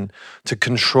again to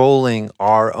controlling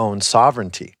our own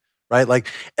sovereignty, right? Like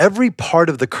every part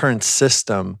of the current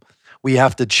system, we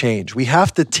have to change. We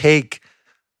have to take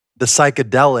the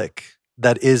psychedelic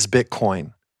that is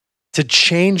Bitcoin to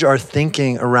change our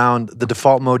thinking around the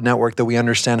default mode network that we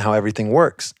understand how everything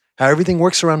works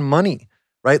around money.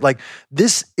 Right? Like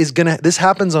this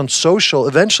happens on social.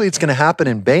 Eventually it's going to happen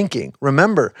in banking.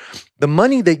 Remember, the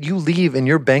money that you leave in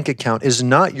your bank account is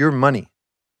not your money.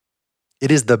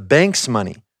 It is the bank's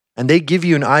money. And they give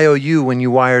you an IOU when you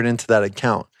wire it into that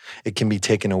account. It can be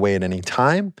taken away at any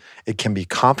time. It can be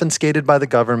confiscated by the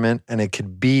government, and it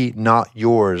could be not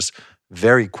yours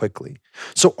very quickly.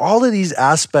 So all of these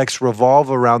aspects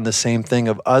revolve around the same thing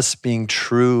of us being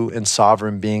true and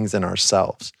sovereign beings in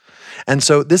ourselves. And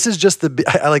so this is just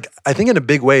I think in a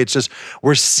big way, it's just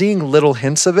we're seeing little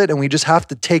hints of it, and we just have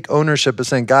to take ownership of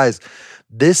saying, guys,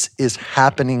 this is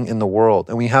happening in the world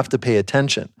and we have to pay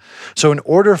attention. So in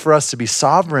order for us to be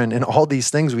sovereign in all these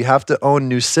things, we have to own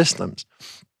new systems.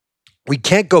 We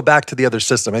can't go back to the other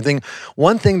system. I think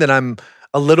one thing that I'm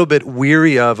a little bit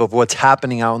weary of what's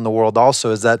happening out in the world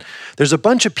also is that there's a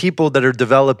bunch of people that are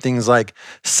developing things like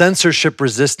censorship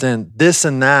resistant, this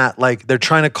and that. Like they're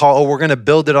trying to call, we're going to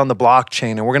build it on the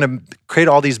blockchain and we're going to create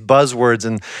all these buzzwords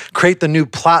and create the new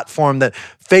platform that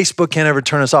Facebook can't ever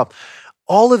turn us off.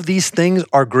 All of these things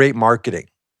are great marketing,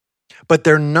 but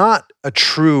they're not a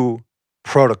true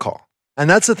protocol. And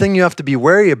that's the thing you have to be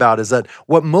wary about, is that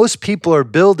what most people are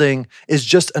building is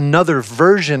just another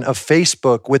version of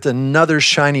Facebook with another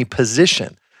shiny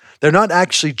position. They're not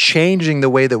actually changing the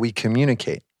way that we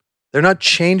communicate. They're not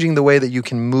changing the way that you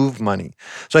can move money.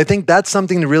 So I think that's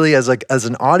something to really, as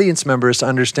an audience member, is to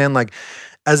understand, like,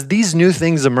 as these new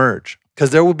things emerge,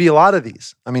 because there will be a lot of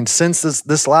these. I mean, since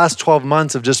this last 12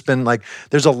 months have just been like,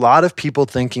 there's a lot of people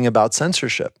thinking about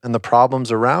censorship and the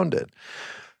problems around it.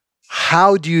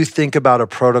 How do you think about a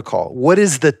protocol? What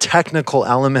is the technical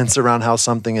elements around how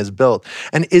something is built?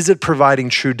 And is it providing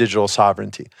true digital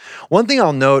sovereignty? One thing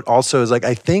I'll note also is, like,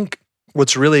 I think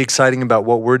what's really exciting about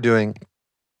what we're doing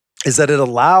is that it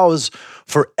allows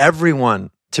for everyone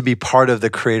to be part of the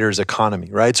creator's economy,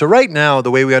 right? So right now,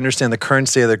 the way we understand the current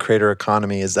state of the creator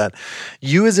economy is that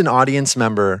you as an audience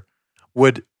member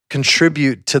would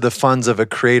contribute to the funds of a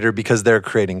creator because they're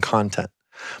creating content.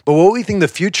 But what we think the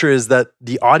future is that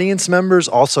the audience members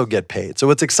also get paid. So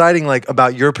what's exciting, like,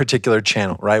 about your particular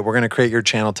channel, right? We're going to create your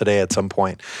channel today at some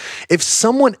point. If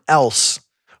someone else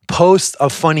posts a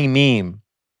funny meme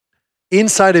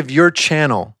inside of your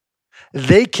channel,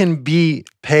 they can be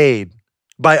paid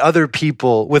by other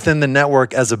people within the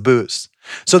network as a boost.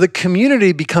 So the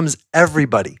community becomes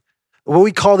everybody. What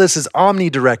we call this is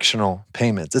omnidirectional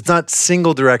payments. It's not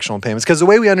single directional payments, because the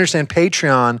way we understand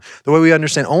Patreon, the way we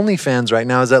understand OnlyFans right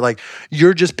now is that, like,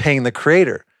 you're just paying the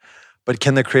creator. But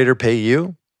can the creator pay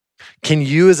you? Can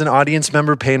you as an audience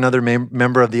member pay another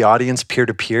member of the audience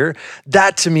peer-to-peer?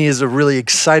 That to me is a really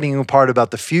exciting part about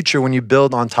the future when you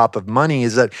build on top of money,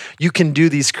 is that you can do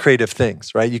these creative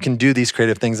things, right? You can do these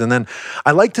creative things. And then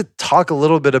I like to talk a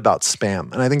little bit about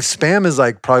spam. And I think spam is,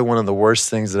 like, probably one of the worst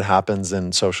things that happens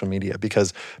in social media,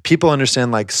 because people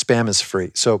understand, like, spam is free.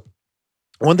 So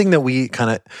one thing that we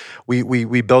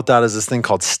built out is this thing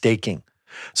called staking.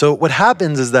 So what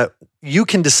happens is that you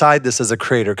can decide this as a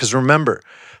creator, because remember,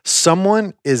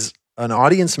 an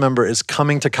audience member is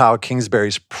coming to Kyle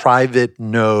Kingsbury's private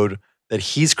node that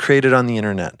he's created on the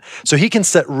internet. So he can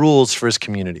set rules for his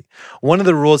community. One of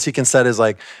the rules he can set is,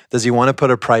 like, does he want to put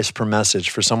a price per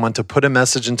message? For someone to put a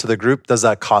message into the group, does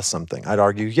that cost something? I'd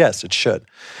argue, yes, it should.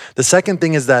 The second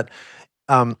thing is that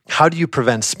how do you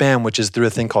prevent spam, which is through a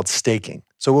thing called staking.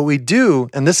 So what we do,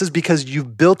 and this is because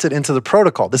you've built it into the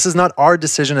protocol, this is not our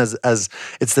decision as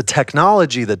it's the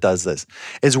technology that does this,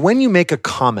 is when you make a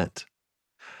comment,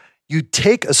 you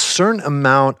take a certain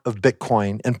amount of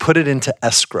Bitcoin and put it into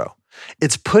escrow.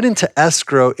 It's put into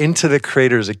escrow into the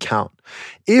creator's account.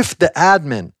 If the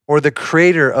admin or the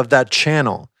creator of that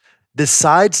channel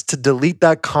decides to delete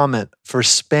that comment for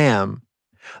spam,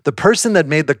 the person that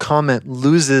made the comment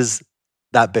loses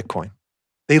that Bitcoin.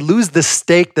 They lose the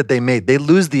stake that they made. They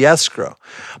lose the escrow.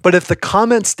 But if the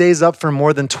comment stays up for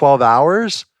more than 12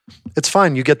 hours, it's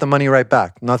fine. You get the money right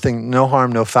back. Nothing, no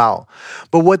harm, no foul.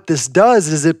 But what this does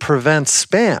is it prevents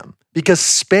spam, because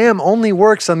spam only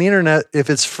works on the internet if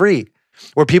it's free,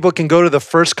 where people can go to the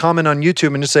first comment on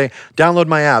YouTube and just say, download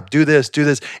my app, do this, do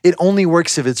this. It only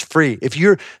works if it's free. If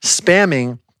you're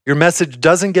spamming, your message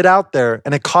doesn't get out there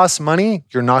and it costs money,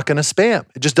 you're not going to spam.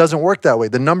 It just doesn't work that way.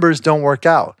 The numbers don't work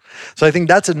out. So I think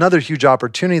that's another huge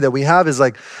opportunity that we have, is,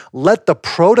 like, let the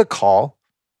protocol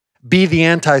be the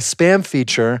anti-spam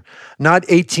feature, not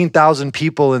 18,000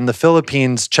 people in the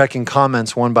Philippines checking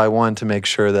comments one by one to make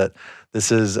sure that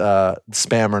this is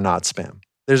spam or not spam.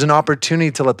 There's an opportunity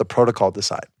to let the protocol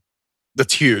decide.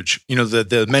 That's huge. You know,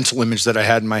 the mental image that I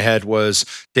had in my head was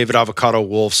David Avocado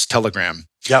Wolf's Telegram.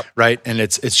 Yep. Right. And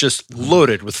it's just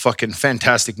loaded with fucking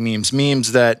fantastic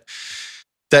memes that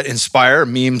inspire,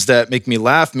 memes that make me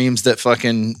laugh, memes that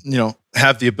fucking,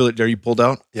 have the ability. Are you pulled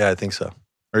out? Yeah, I think so.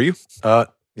 Are you?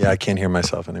 Yeah, I can't hear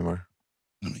myself anymore.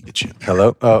 Let me get you.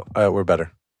 Hello? Oh, we're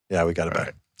better. Yeah, we got it back.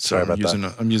 Right. Sorry about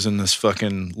that. I'm using this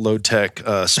fucking low tech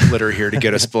splitter here to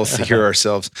get us both to hear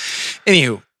ourselves.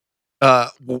 Anywho,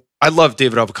 I love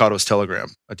David Avocado's Telegram,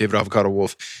 David Avocado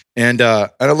Wolf, and I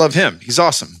love him. He's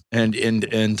awesome.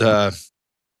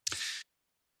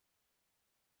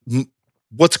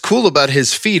 What's cool about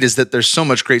his feed is that there's so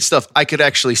much great stuff. I could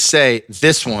actually say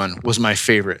this one was my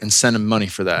favorite and send him money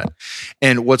for that.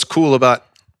 And what's cool about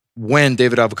when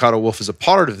David Avocado Wolf is a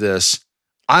part of this,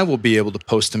 I will be able to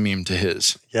post a meme to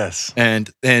his. Yes.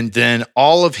 And then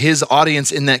all of his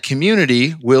audience in that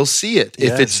community will see it.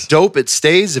 Yes. If it's dope, it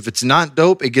stays. If it's not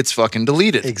dope, it gets fucking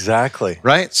deleted. Exactly.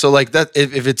 Right? So like that,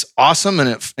 if it's awesome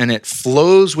and it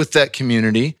flows with that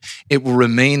community, it will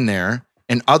remain there.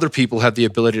 And other people have the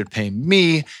ability to pay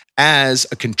me as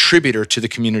a contributor to the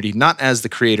community, not as the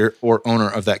creator or owner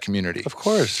of that community. Of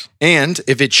course. And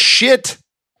if it's shit,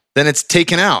 then it's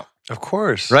taken out. Of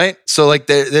course. Right? So like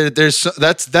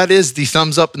that is the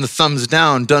thumbs up and the thumbs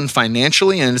down done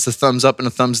financially, and it's a thumbs up and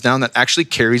a thumbs down that actually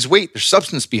carries weight. There's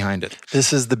substance behind it.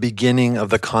 This is the beginning of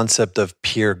the concept of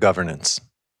peer governance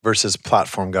versus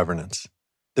platform governance.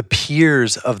 The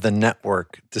peers of the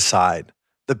network decide.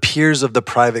 The peers of the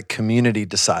private community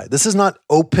decide. This is not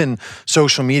open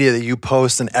social media that you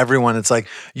post and everyone, it's like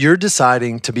you're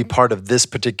deciding to be part of this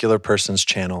particular person's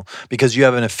channel because you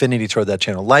have an affinity toward that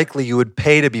channel. Likely you would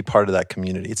pay to be part of that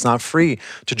community. It's not free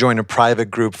to join a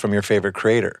private group from your favorite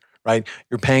creator, right?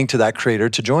 You're paying to that creator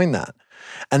to join that.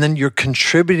 And then you're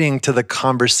contributing to the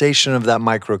conversation of that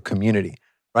micro community.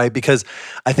 Right? Because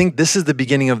I think this is the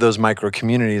beginning of those micro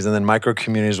communities, and then micro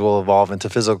communities will evolve into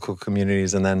physical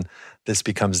communities, and then this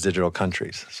becomes digital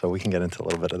countries. So we can get into a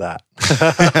little bit of that.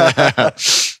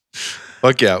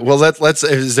 Fuck yeah. Well, let's.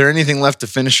 Is there anything left to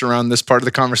finish around this part of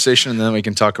the conversation, and then we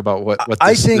can talk about what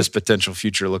this potential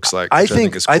future looks like? I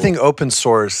think open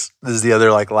source is the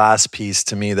other like last piece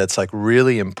to me that's like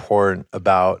really important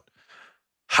about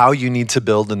how you need to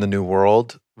build in the new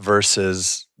world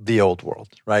versus the old world,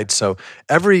 right? So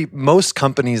most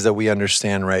companies that we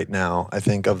understand right now, I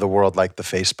think of the world, like the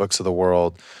Facebooks of the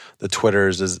world, the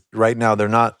Twitters is right now,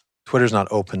 Twitter's not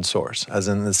open source, as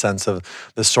in the sense of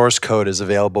the source code is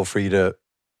available for you to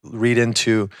read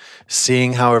into,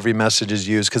 seeing how every message is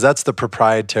used, because that's the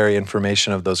proprietary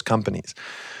information of those companies.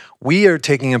 We are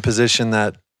taking a position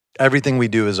that everything we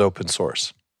do is open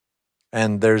source.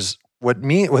 And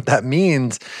what that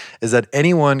means is that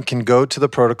anyone can go to the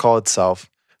protocol itself.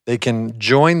 They can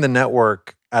join the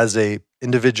network as a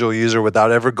individual user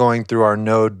without ever going through our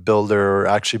node builder or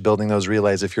actually building those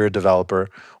relays if you're a developer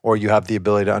or you have the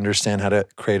ability to understand how to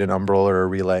create an umbrella or a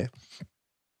relay.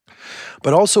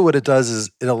 But also what it does is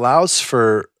it allows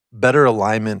for better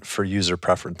alignment for user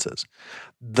preferences.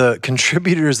 The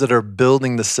contributors that are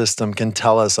building the system can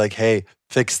tell us like, hey,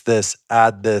 fix this,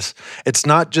 add this. It's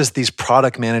not just these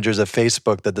product managers at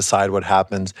Facebook that decide what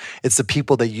happens. It's the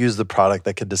people that use the product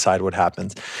that can decide what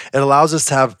happens. It allows us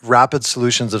to have rapid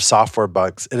solutions of software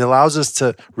bugs. It allows us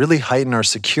to really heighten our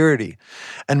security.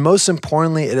 And most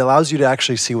importantly, it allows you to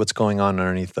actually see what's going on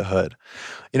underneath the hood.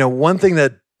 One thing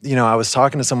that, I was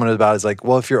talking to someone about is like,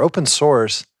 well, if you're open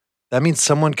source, that means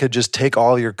someone could just take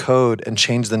all your code and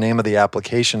change the name of the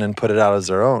application and put it out as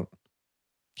their own.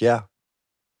 Yeah.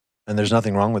 And there's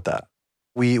nothing wrong with that.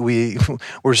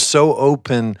 We're so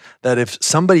open that if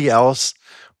somebody else,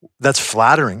 that's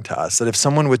flattering to us, that if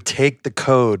someone would take the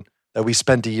code that we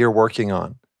spent a year working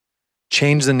on,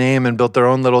 change the name and built their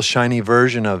own little shiny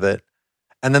version of it,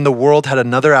 and then the world had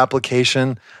another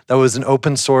application that was an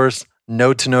open source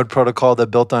node-to-node protocol that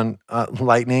built on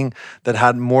Lightning that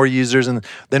had more users, and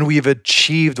then we've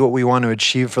achieved what we want to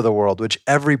achieve for the world, which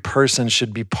every person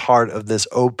should be part of this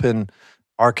open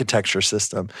architecture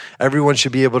system. Everyone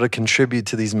should be able to contribute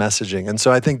to these messaging. And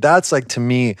so I think that's like, to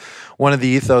me, one of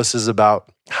the ethoses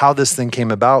about how this thing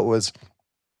came about was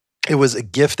it was a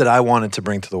gift that I wanted to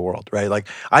bring to the world, right? Like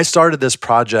I started this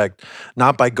project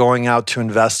not by going out to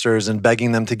investors and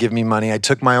begging them to give me money. I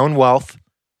took my own wealth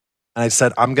and I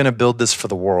said, I'm going to build this for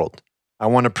the world. I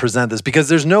want to present this because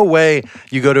there's no way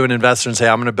you go to an investor and say,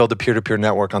 I'm going to build a peer-to-peer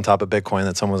network on top of Bitcoin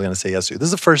that someone's going to say yes to. This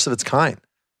is the first of its kind.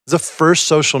 It's the first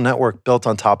social network built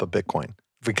on top of Bitcoin,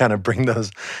 if we kind of bring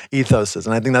those ethoses.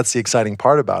 And I think that's the exciting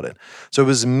part about it. So it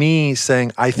was me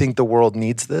saying, I think the world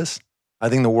needs this. I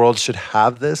think the world should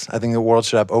have this. I think the world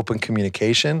should have open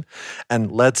communication.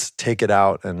 And let's take it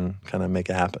out and kind of make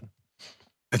it happen.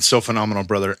 It's so phenomenal,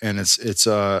 brother. And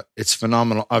it's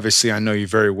phenomenal. Obviously, I know you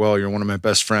very well. You're one of my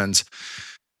best friends.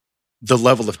 The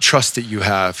level of trust that you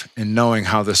have in knowing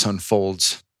how this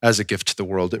unfolds as a gift to the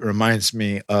world. It reminds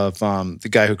me of the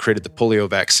guy who created the polio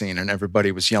vaccine, and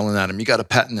everybody was yelling at him, you got to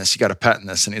patent this, you got to patent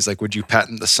this. And he's like, would you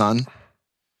patent the sun?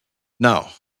 No,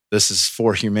 this is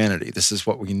for humanity. This is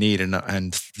what we need,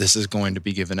 and this is going to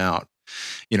be given out.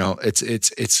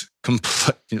 It's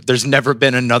complete. There's never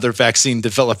been another vaccine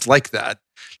developed like that.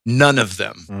 None of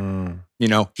them.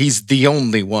 He's the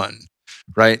only one,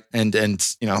 right? And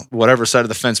whatever side of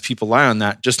the fence people lie on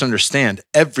that, just understand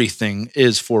everything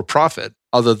is for profit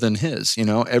other than his.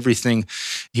 Everything.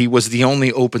 He was the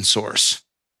only open source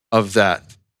of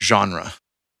that genre.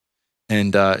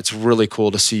 And it's really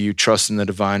cool to see you trust in the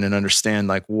divine and understand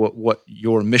like what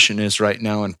your mission is right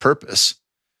now and purpose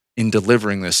in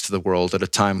delivering this to the world at a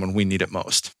time when we need it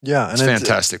most. Yeah. It's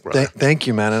fantastic, brother. Thank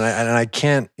you, man. And I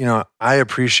can't, I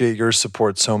appreciate your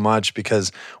support so much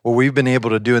because what we've been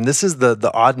able to do, and this is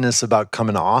the oddness about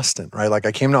coming to Austin, right? Like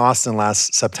I came to Austin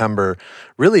last September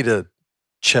really to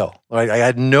chill. Like I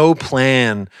had no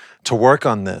plan to work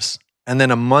on this. And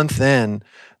then a month in,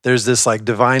 there's this like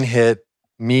divine hit.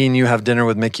 Me and you have dinner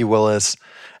with Mickey Willis,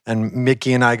 and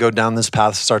Mickey and I go down this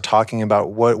path, start talking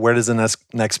about where does the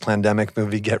next pandemic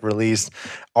movie get released,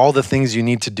 all the things you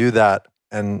need to do that.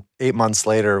 And 8 months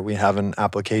later, we have an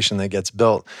application that gets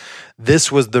built.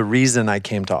 This was the reason I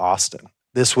came to Austin.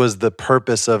 This was the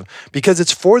purpose because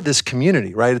it's for this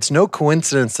community, right? It's no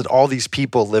coincidence that all these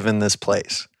people live in this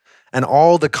place. And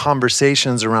all the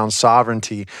conversations around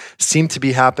sovereignty seem to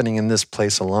be happening in this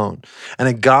place alone. And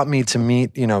it got me to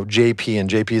meet, JP, and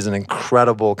JP is an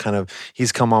incredible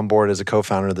he's come on board as a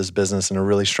co-founder of this business in a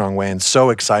really strong way, and so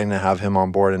exciting to have him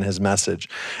on board and his message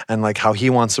and like how he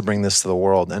wants to bring this to the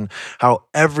world and how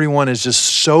everyone is just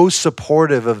so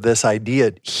supportive of this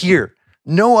idea here.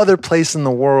 No other place in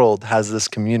the world has this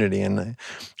community. And I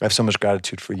have so much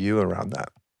gratitude for you around that.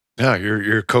 Yeah,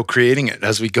 you're co-creating it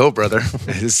as we go, brother.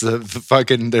 There's a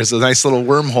nice little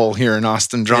wormhole here in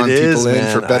Austin, drawing people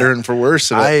in for better and for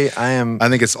worse. I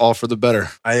think it's all for the better.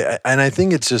 I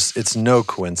think it's no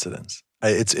coincidence.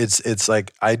 It's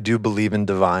like I do believe in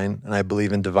divine, and I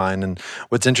believe in divine. And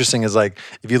what's interesting is like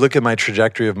if you look at my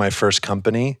trajectory of my first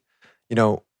company,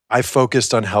 I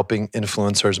focused on helping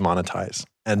influencers monetize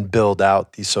and build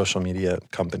out these social media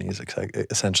companies,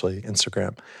 essentially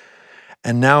Instagram.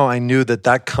 And now I knew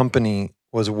that company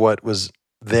was what was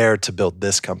there to build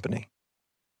this company.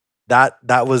 That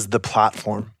was the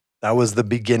platform. That was the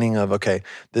beginning of, okay,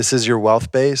 this is your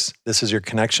wealth base. This is your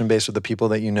connection base with the people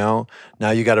that you know.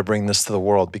 Now you got to bring this to the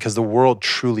world because the world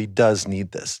truly does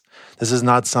need this. This is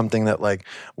not something that like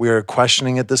we are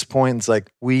questioning at this point. It's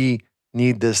like we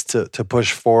need this to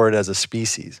push forward as a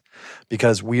species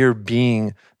because we are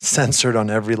being censored on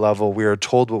every level. We are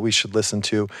told what we should listen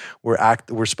to.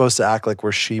 We're supposed to act like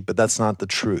we're sheep, but that's not the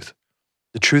truth.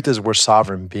 The truth is we're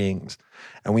sovereign beings,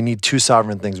 and we need two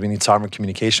sovereign things. We need sovereign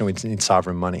communication. We need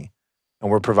sovereign money,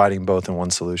 and we're providing both in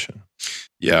one solution.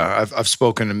 Yeah, I've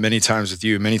spoken many times with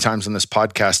you, many times on this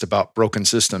podcast about broken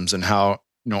systems and how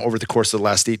over the course of the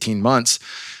last 18 months,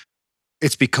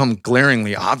 it's become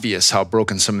glaringly obvious how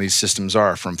broken some of these systems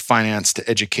are, from finance to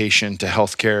education to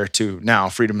healthcare to now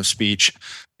freedom of speech.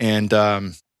 And,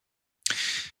 to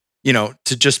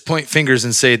just point fingers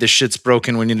and say this shit's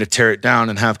broken, we need to tear it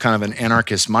down and have kind of an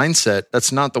anarchist mindset,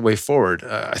 that's not the way forward.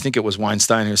 I think it was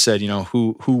Weinstein who said,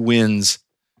 who wins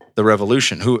the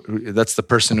revolution? That's the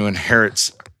person who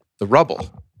inherits the rubble,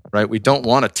 right? We don't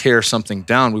want to tear something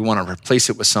down. We want to replace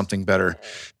it with something better.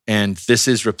 And this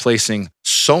is replacing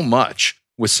so much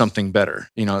with something better,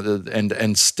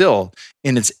 and still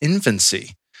in its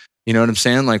infancy. You know what I'm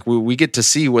saying? Like we get to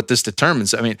see what this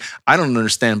determines. I mean, I don't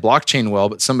understand blockchain well,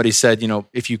 but somebody said,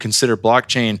 if you consider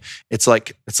blockchain, it's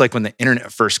like when the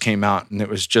internet first came out and it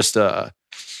was just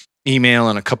email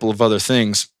and a couple of other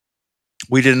things.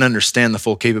 We didn't understand the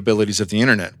full capabilities of the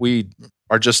internet. We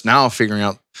are just now figuring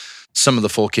out some of the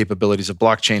full capabilities of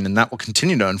blockchain, and that will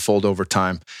continue to unfold over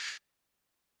time.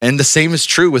 And the same is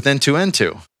true with N2N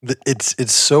too.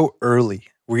 It's so early.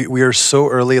 We are so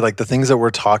early. Like the things that we're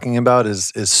talking about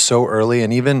is so early.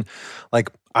 And even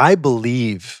like I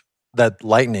believe that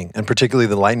Lightning, and particularly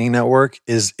the Lightning Network,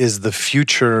 is the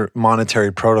future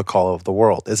monetary protocol of the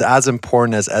world. Is as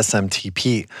important as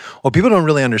SMTP. What people don't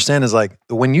really understand is like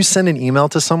when you send an email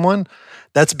to someone,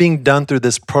 that's being done through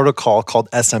this protocol called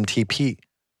SMTP.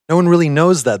 No one really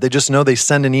knows that. They just know they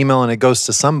send an email and it goes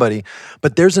to somebody.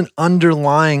 But there's an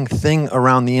underlying thing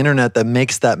around the internet that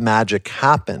makes that magic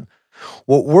happen.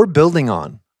 What we're building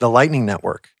on, the Lightning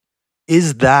Network,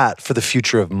 is that for the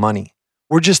future of money.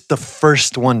 We're just the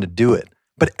first one to do it.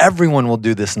 But everyone will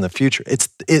do this in the future. It's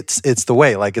the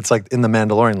way. Like it's like in The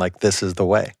Mandalorian, like this is the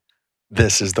way.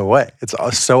 This is the way. It's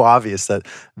so obvious that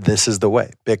this is the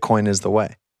way. Bitcoin is the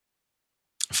way.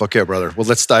 Fuck yeah, brother. Well,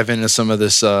 let's dive into some of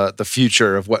this, the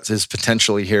future of what is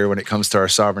potentially here when it comes to our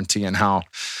sovereignty and how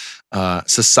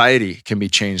society can be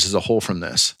changed as a whole from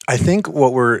this. I think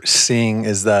what we're seeing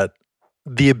is that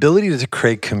the ability to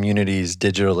create communities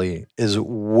digitally is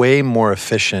way more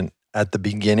efficient at the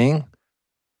beginning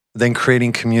than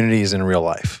creating communities in real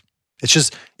life. It's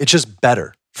just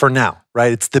better for now,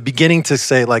 right? It's the beginning to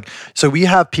say like, so we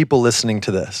have people listening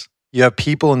to this. You have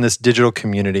people in this digital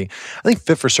community. I think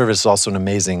Fit for Service is also an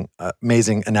amazing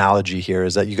analogy here,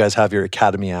 is that you guys have your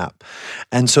Academy app.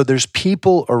 And so there's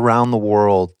people around the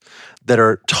world that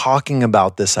are talking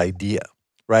about this idea,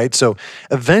 right? So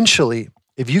eventually,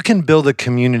 if you can build a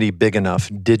community big enough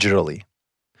digitally,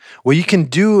 what you can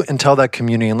do and tell that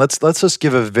community, and let's just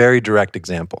give a very direct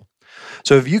example.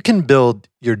 So if you can build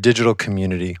your digital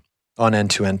community on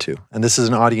N2N2, and this is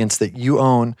an audience that you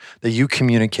own, that you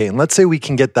communicate, and let's say we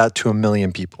can get that to 1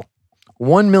 million people.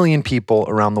 1 million people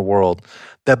around the world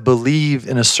that believe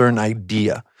in a certain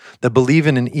idea, that believe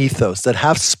in an ethos, that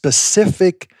have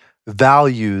specific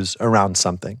values around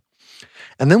something.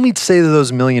 And then we'd say to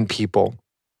those 1 million people,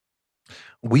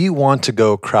 we want to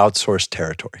go crowdsource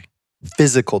territory,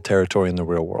 physical territory in the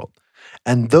real world.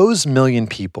 And those 1 million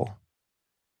people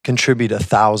contribute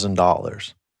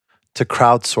 $1,000 to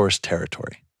crowdsource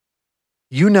territory.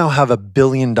 You now have $1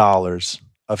 billion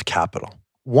of capital.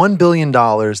 $1 billion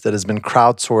that has been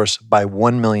crowdsourced by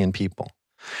 1 million people.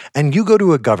 And you go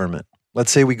to a government. Let's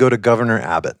say we go to Governor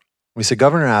Abbott. We say,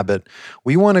 Governor Abbott,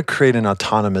 we want to create an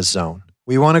autonomous zone.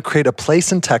 We want to create a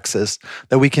place in Texas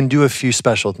that we can do a few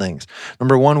special things.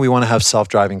 Number one, we want to have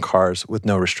self-driving cars with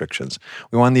no restrictions.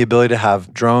 We want the ability to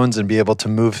have drones and be able to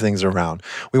move things around.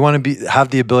 We want to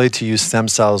have the ability to use stem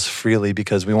cells freely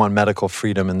because we want medical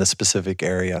freedom in this specific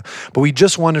area. But we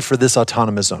just want it for this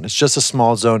autonomous zone. It's just a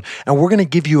small zone. And we're going to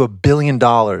give you $1 billion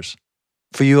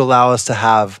for you to allow us to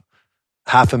have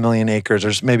 500,000 acres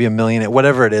or maybe 1 million,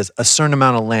 whatever it is, a certain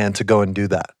amount of land to go and do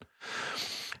that.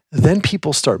 Then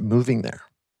people start moving there.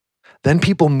 Then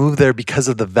people move there because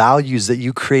of the values that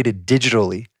you created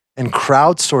digitally and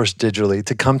crowdsourced digitally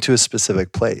to come to a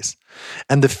specific place.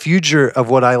 And the future of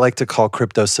what I like to call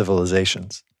crypto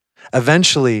civilizations.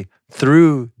 Eventually,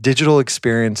 through digital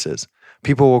experiences,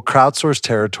 people will crowdsource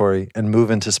territory and move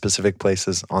into specific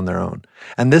places on their own.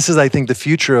 And this is, I think, the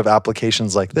future of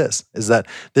applications like this, is that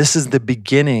this is the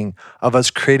beginning of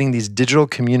us creating these digital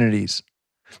communities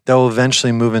that will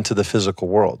eventually move into the physical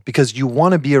world, because you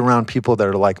want to be around people that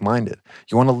are like-minded.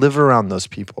 You want to live around those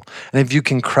people. And if you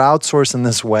can crowdsource in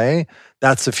this way,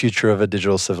 that's the future of a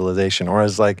digital civilization, or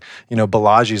as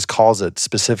Balaji's calls it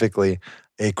specifically,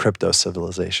 a crypto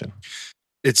civilization.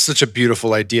 It's such a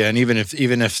beautiful idea. And even if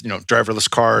driverless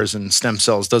cars and stem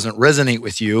cells doesn't resonate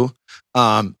with you,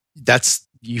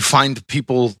 you find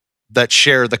people that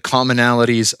share the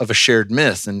commonalities of a shared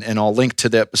myth. And I'll link to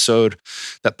the episode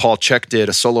that Paul Chek did,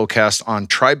 a solo cast on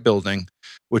tribe building,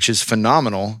 which is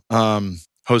phenomenal.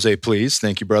 Jose, please.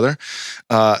 Thank you, brother.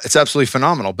 It's absolutely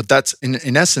phenomenal. But that's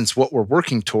in essence what we're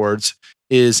working towards,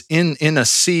 is in a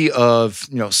sea of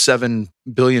 7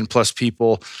 billion plus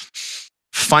people,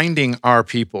 finding our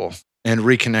people and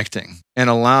reconnecting and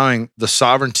allowing the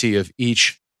sovereignty of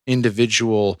each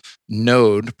individual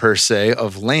node, per se,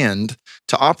 of land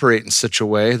to operate in such a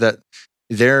way that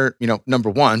they're, number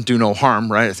one, do no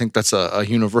harm, right? I think that's a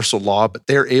universal law, but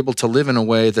they're able to live in a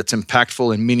way that's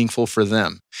impactful and meaningful for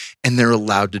them, and they're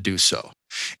allowed to do so.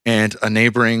 And a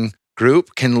neighboring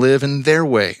group can live in their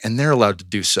way, and they're allowed to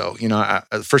do so.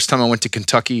 The first time I went to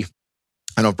Kentucky,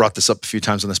 I know I brought this up a few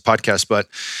times on this podcast, but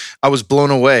I was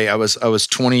blown away. I was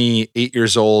 28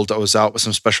 years old. I was out with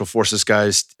some special forces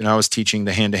guys, and I was teaching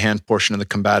the hand-to-hand portion of the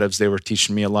combatives. They were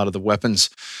teaching me a lot of the weapons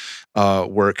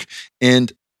work.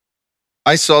 And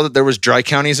I saw that there was dry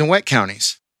counties and wet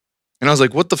counties. And I was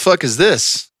like, what the fuck is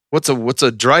this? What's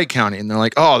a dry county? And they're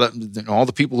like, all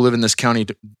the people who live in this county,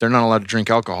 they're not allowed to drink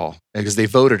alcohol because they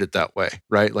voted it that way,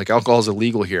 right? Like alcohol is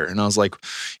illegal here. And I was like,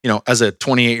 as a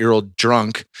 28-year-old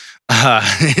drunk,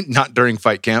 not during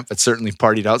fight camp, but certainly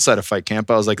partied outside of fight camp,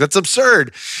 I was like, that's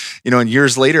absurd. And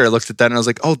years later, I looked at that and I was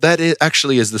like, oh, that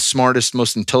actually is the smartest,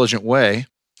 most intelligent way.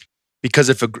 Because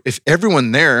if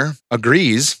everyone there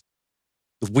agrees,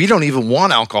 we don't even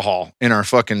want alcohol in our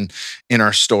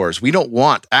stores. We don't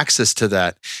want access to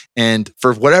that. And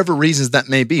for whatever reasons that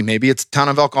may be, maybe it's a town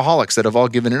of alcoholics that have all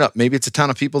given it up. Maybe it's a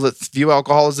town of people that view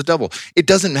alcohol as the devil. It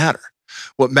doesn't matter.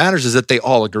 What matters is that they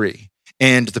all agree.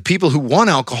 And the people who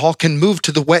want alcohol can move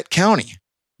to the wet county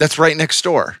that's right next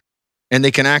door. And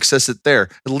they can access it there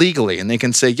legally. And they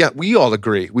can say, yeah, we all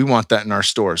agree. We want that in our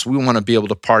stores. We want to be able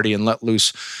to party and let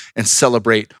loose and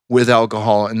celebrate with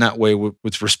alcohol in that way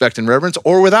with respect and reverence,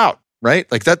 or without,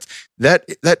 right? Like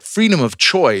that freedom of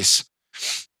choice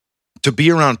to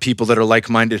be around people that are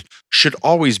like-minded should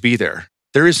always be there.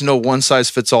 There is no one size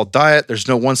fits all diet. There's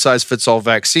no one size fits all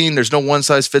vaccine. There's no one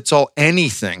size fits all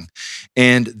anything.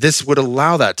 And this would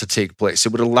allow that to take place.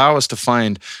 It would allow us to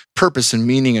find purpose and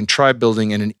meaning and tribe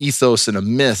building and an ethos and a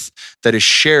myth that is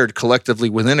shared collectively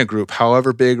within a group,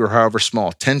 however big or however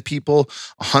small. 10 people,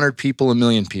 100 people, 1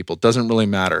 million people. Doesn't really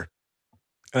matter.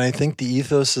 And I think the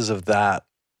ethos of that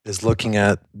is looking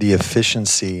at the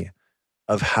efficiency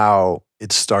of how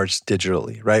it starts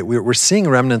digitally, right? We're seeing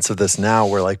remnants of this now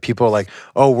where like people are like,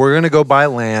 oh, we're going to go buy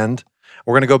land.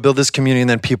 We're going to go build this community and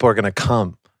then people are going to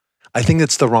come. I think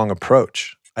that's the wrong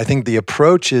approach. I think the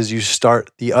approach is you start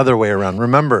the other way around.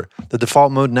 Remember, the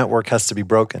default mode network has to be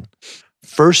broken.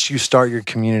 First, you start your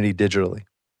community digitally.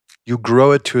 You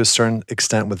grow it to a certain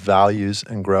extent with values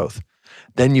and growth.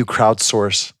 Then you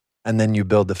crowdsource and then you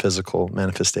build the physical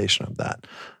manifestation of that,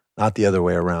 not the other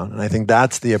way around. And I think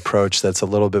that's the approach that's a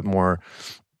little bit more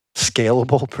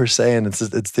scalable per se. And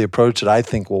it's the approach that I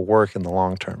think will work in the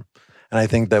long term. And I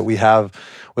think that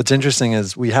what's interesting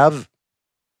is we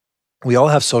all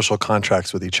have social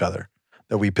contracts with each other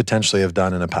that we potentially have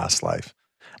done in a past life.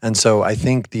 And so I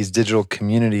think these digital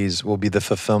communities will be the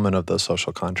fulfillment of those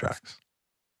social contracts.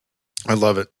 I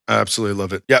love it. I absolutely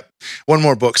love it. Yep. One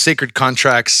more book, Sacred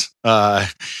Contracts,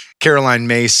 Caroline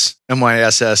Myss,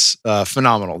 MYSS,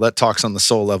 phenomenal. That talks on the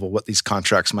soul level, what these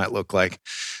contracts might look like,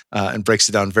 and breaks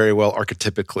it down very well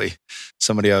archetypically.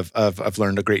 Somebody I've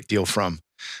learned a great deal from.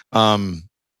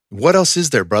 What else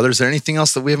is there, brother? Is there anything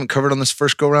else that we haven't covered on this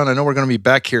first go round? I know we're going to be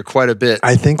back here quite a bit.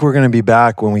 I think we're going to be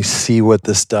back when we see what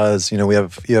this does. You know,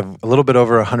 you have a little bit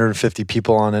over 150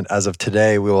 people on it as of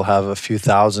today. We will have a few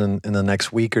thousand in the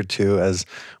next week or two as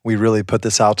we really put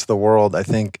this out to the world. I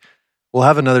think we'll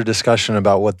have another discussion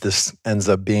about what this ends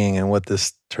up being and what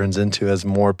this turns into as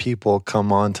more people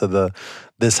come on to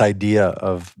this idea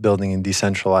of building a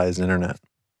decentralized internet.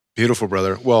 Beautiful,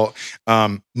 brother. Well,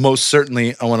 most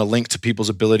certainly, I want to link to people's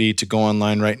ability to go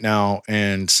online right now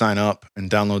and sign up and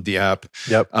download the app.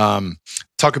 Yep.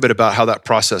 Talk a bit about how that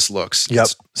process looks. Yep.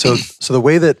 So the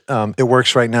way that it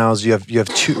works right now is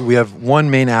we have one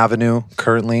main avenue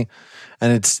currently,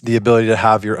 and it's the ability to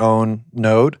have your own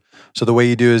node. So the way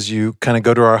you do is you kind of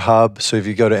go to our hub. So if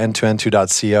you go to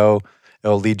n2n2.co,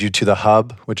 it'll lead you to the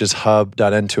hub, which is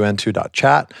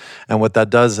hub.n2n2.chat. And what that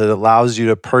does is it allows you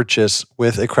to purchase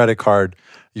with a credit card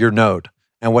your node.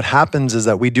 And what happens is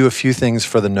that we do a few things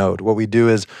for the node. What we do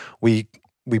is we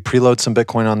preload some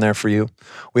Bitcoin on there for you.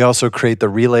 We also create the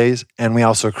relays, and we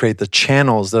also create the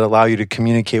channels that allow you to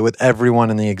communicate with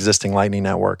everyone in the existing Lightning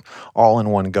Network all in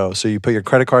one go. So you put your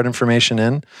credit card information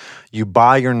in, you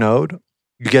buy your node,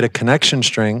 you get a connection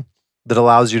string that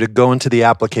allows you to go into the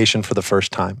application for the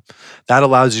first time. That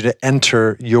allows you to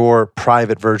enter your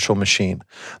private virtual machine.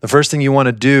 The first thing you want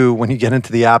to do when you get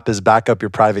into the app is back up your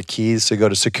private keys. So go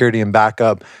to security and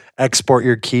backup, export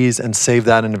your keys, and save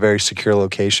that in a very secure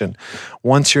location.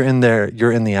 Once you're in there,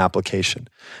 you're in the application.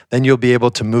 Then you'll be able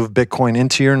to move Bitcoin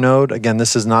into your node. Again,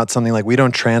 this is not something like we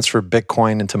don't transfer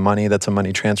Bitcoin into money. That's a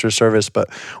money transfer service, but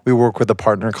we work with a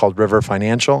partner called River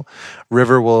Financial.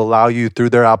 River will allow you through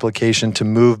their application to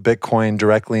move Bitcoin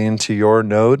directly into your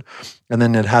node. And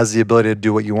then it has the ability to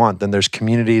do what you want. Then there's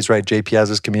communities, right? JP has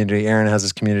his community, Aaron has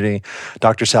his community,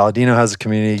 Dr. Saladino has a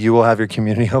community, you will have your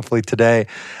community hopefully today.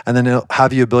 And then it'll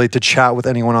have the ability to chat with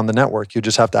anyone on the network. You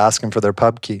just have to ask them for their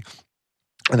pub key.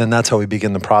 And then that's how we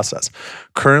begin the process.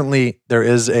 Currently, there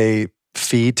is a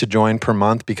fee to join per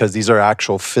month because these are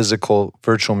actual physical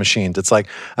virtual machines. It's like,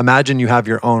 imagine you have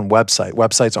your own website.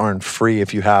 Websites aren't free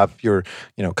if you have your,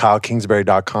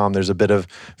 KyleKingsbury.com. There's a bit of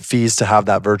fees to have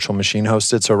that virtual machine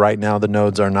hosted. So right now the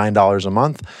nodes are $9 a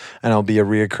month and it'll be a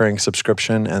reoccurring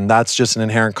subscription. And that's just an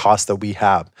inherent cost that we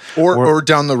have. Or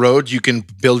down the road, you can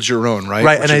build your own, right?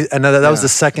 Right. And that was the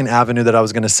second avenue that I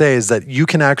was going to say is that you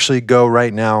can actually go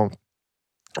right now,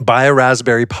 buy a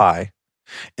Raspberry Pi,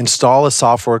 install a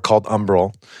software called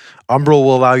Umbrel. Umbrel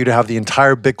will allow you to have the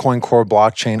entire Bitcoin Core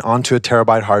blockchain onto a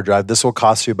terabyte hard drive. This will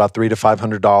cost you about $300 to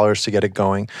 $500 to get it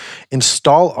going.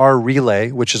 Install our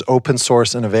relay, which is open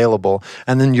source and available,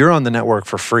 and then you're on the network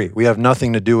for free. We have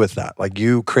nothing to do with that. Like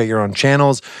you create your own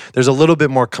channels. There's a little bit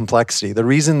more complexity. The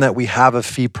reason that we have a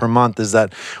fee per month is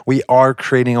that we are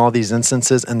creating all these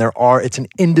instances, and it's an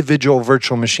individual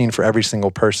virtual machine for every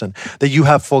single person that you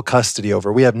have full custody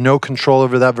over. We have no control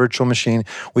over that virtual machine.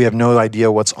 We have no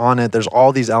idea what's on it. There's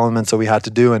all these elements that we had to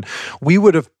do, and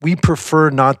we prefer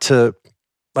not to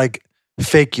like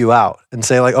fake you out and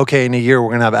say like, okay, in a year we're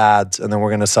gonna have ads and then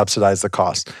we're gonna subsidize the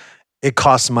cost. It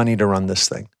costs money to run this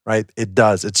thing. right? It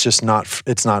does. It's just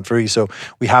it's not free. So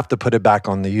we have to put it back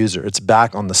on the user. It's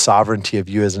back on the sovereignty of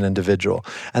you as an individual.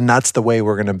 And that's the way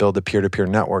we're going to build a peer-to-peer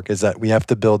network, is that we have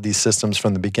to build these systems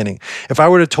from the beginning. If I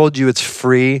were to told you it's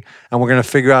free and we're going to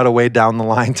figure out a way down the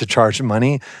line to charge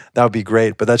money, that would be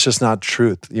great. But that's just not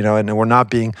truth, and we're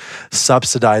not being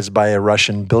subsidized by a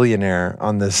Russian billionaire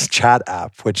on this chat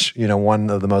app, which, one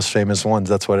of the most famous ones,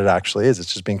 that's what it actually is.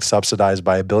 It's just being subsidized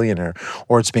by a billionaire,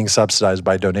 or it's being subsidized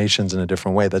by donations in a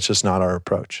different way. That's just not our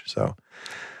approach. So,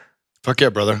 fuck yeah,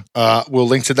 brother. We'll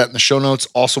link to that in the show notes.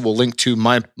 Also, we'll link to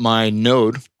my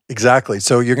node. Exactly.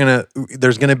 So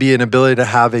there's gonna be an ability to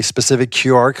have a specific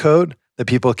QR code that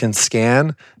people can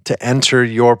scan to enter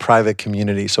your private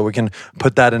community. So we can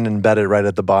put that and embed it right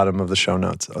at the bottom of the show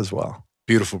notes as well.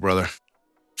 Beautiful, brother.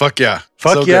 Fuck yeah.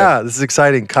 Fuck yeah. Good. This is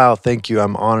exciting. Kyle, thank you.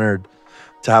 I'm honored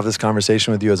to have this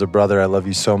conversation with you as a brother. I love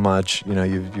you so much.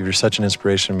 You're such an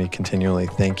inspiration to me continually.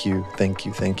 Thank you. Thank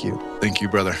you. Thank you. Thank you,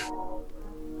 brother.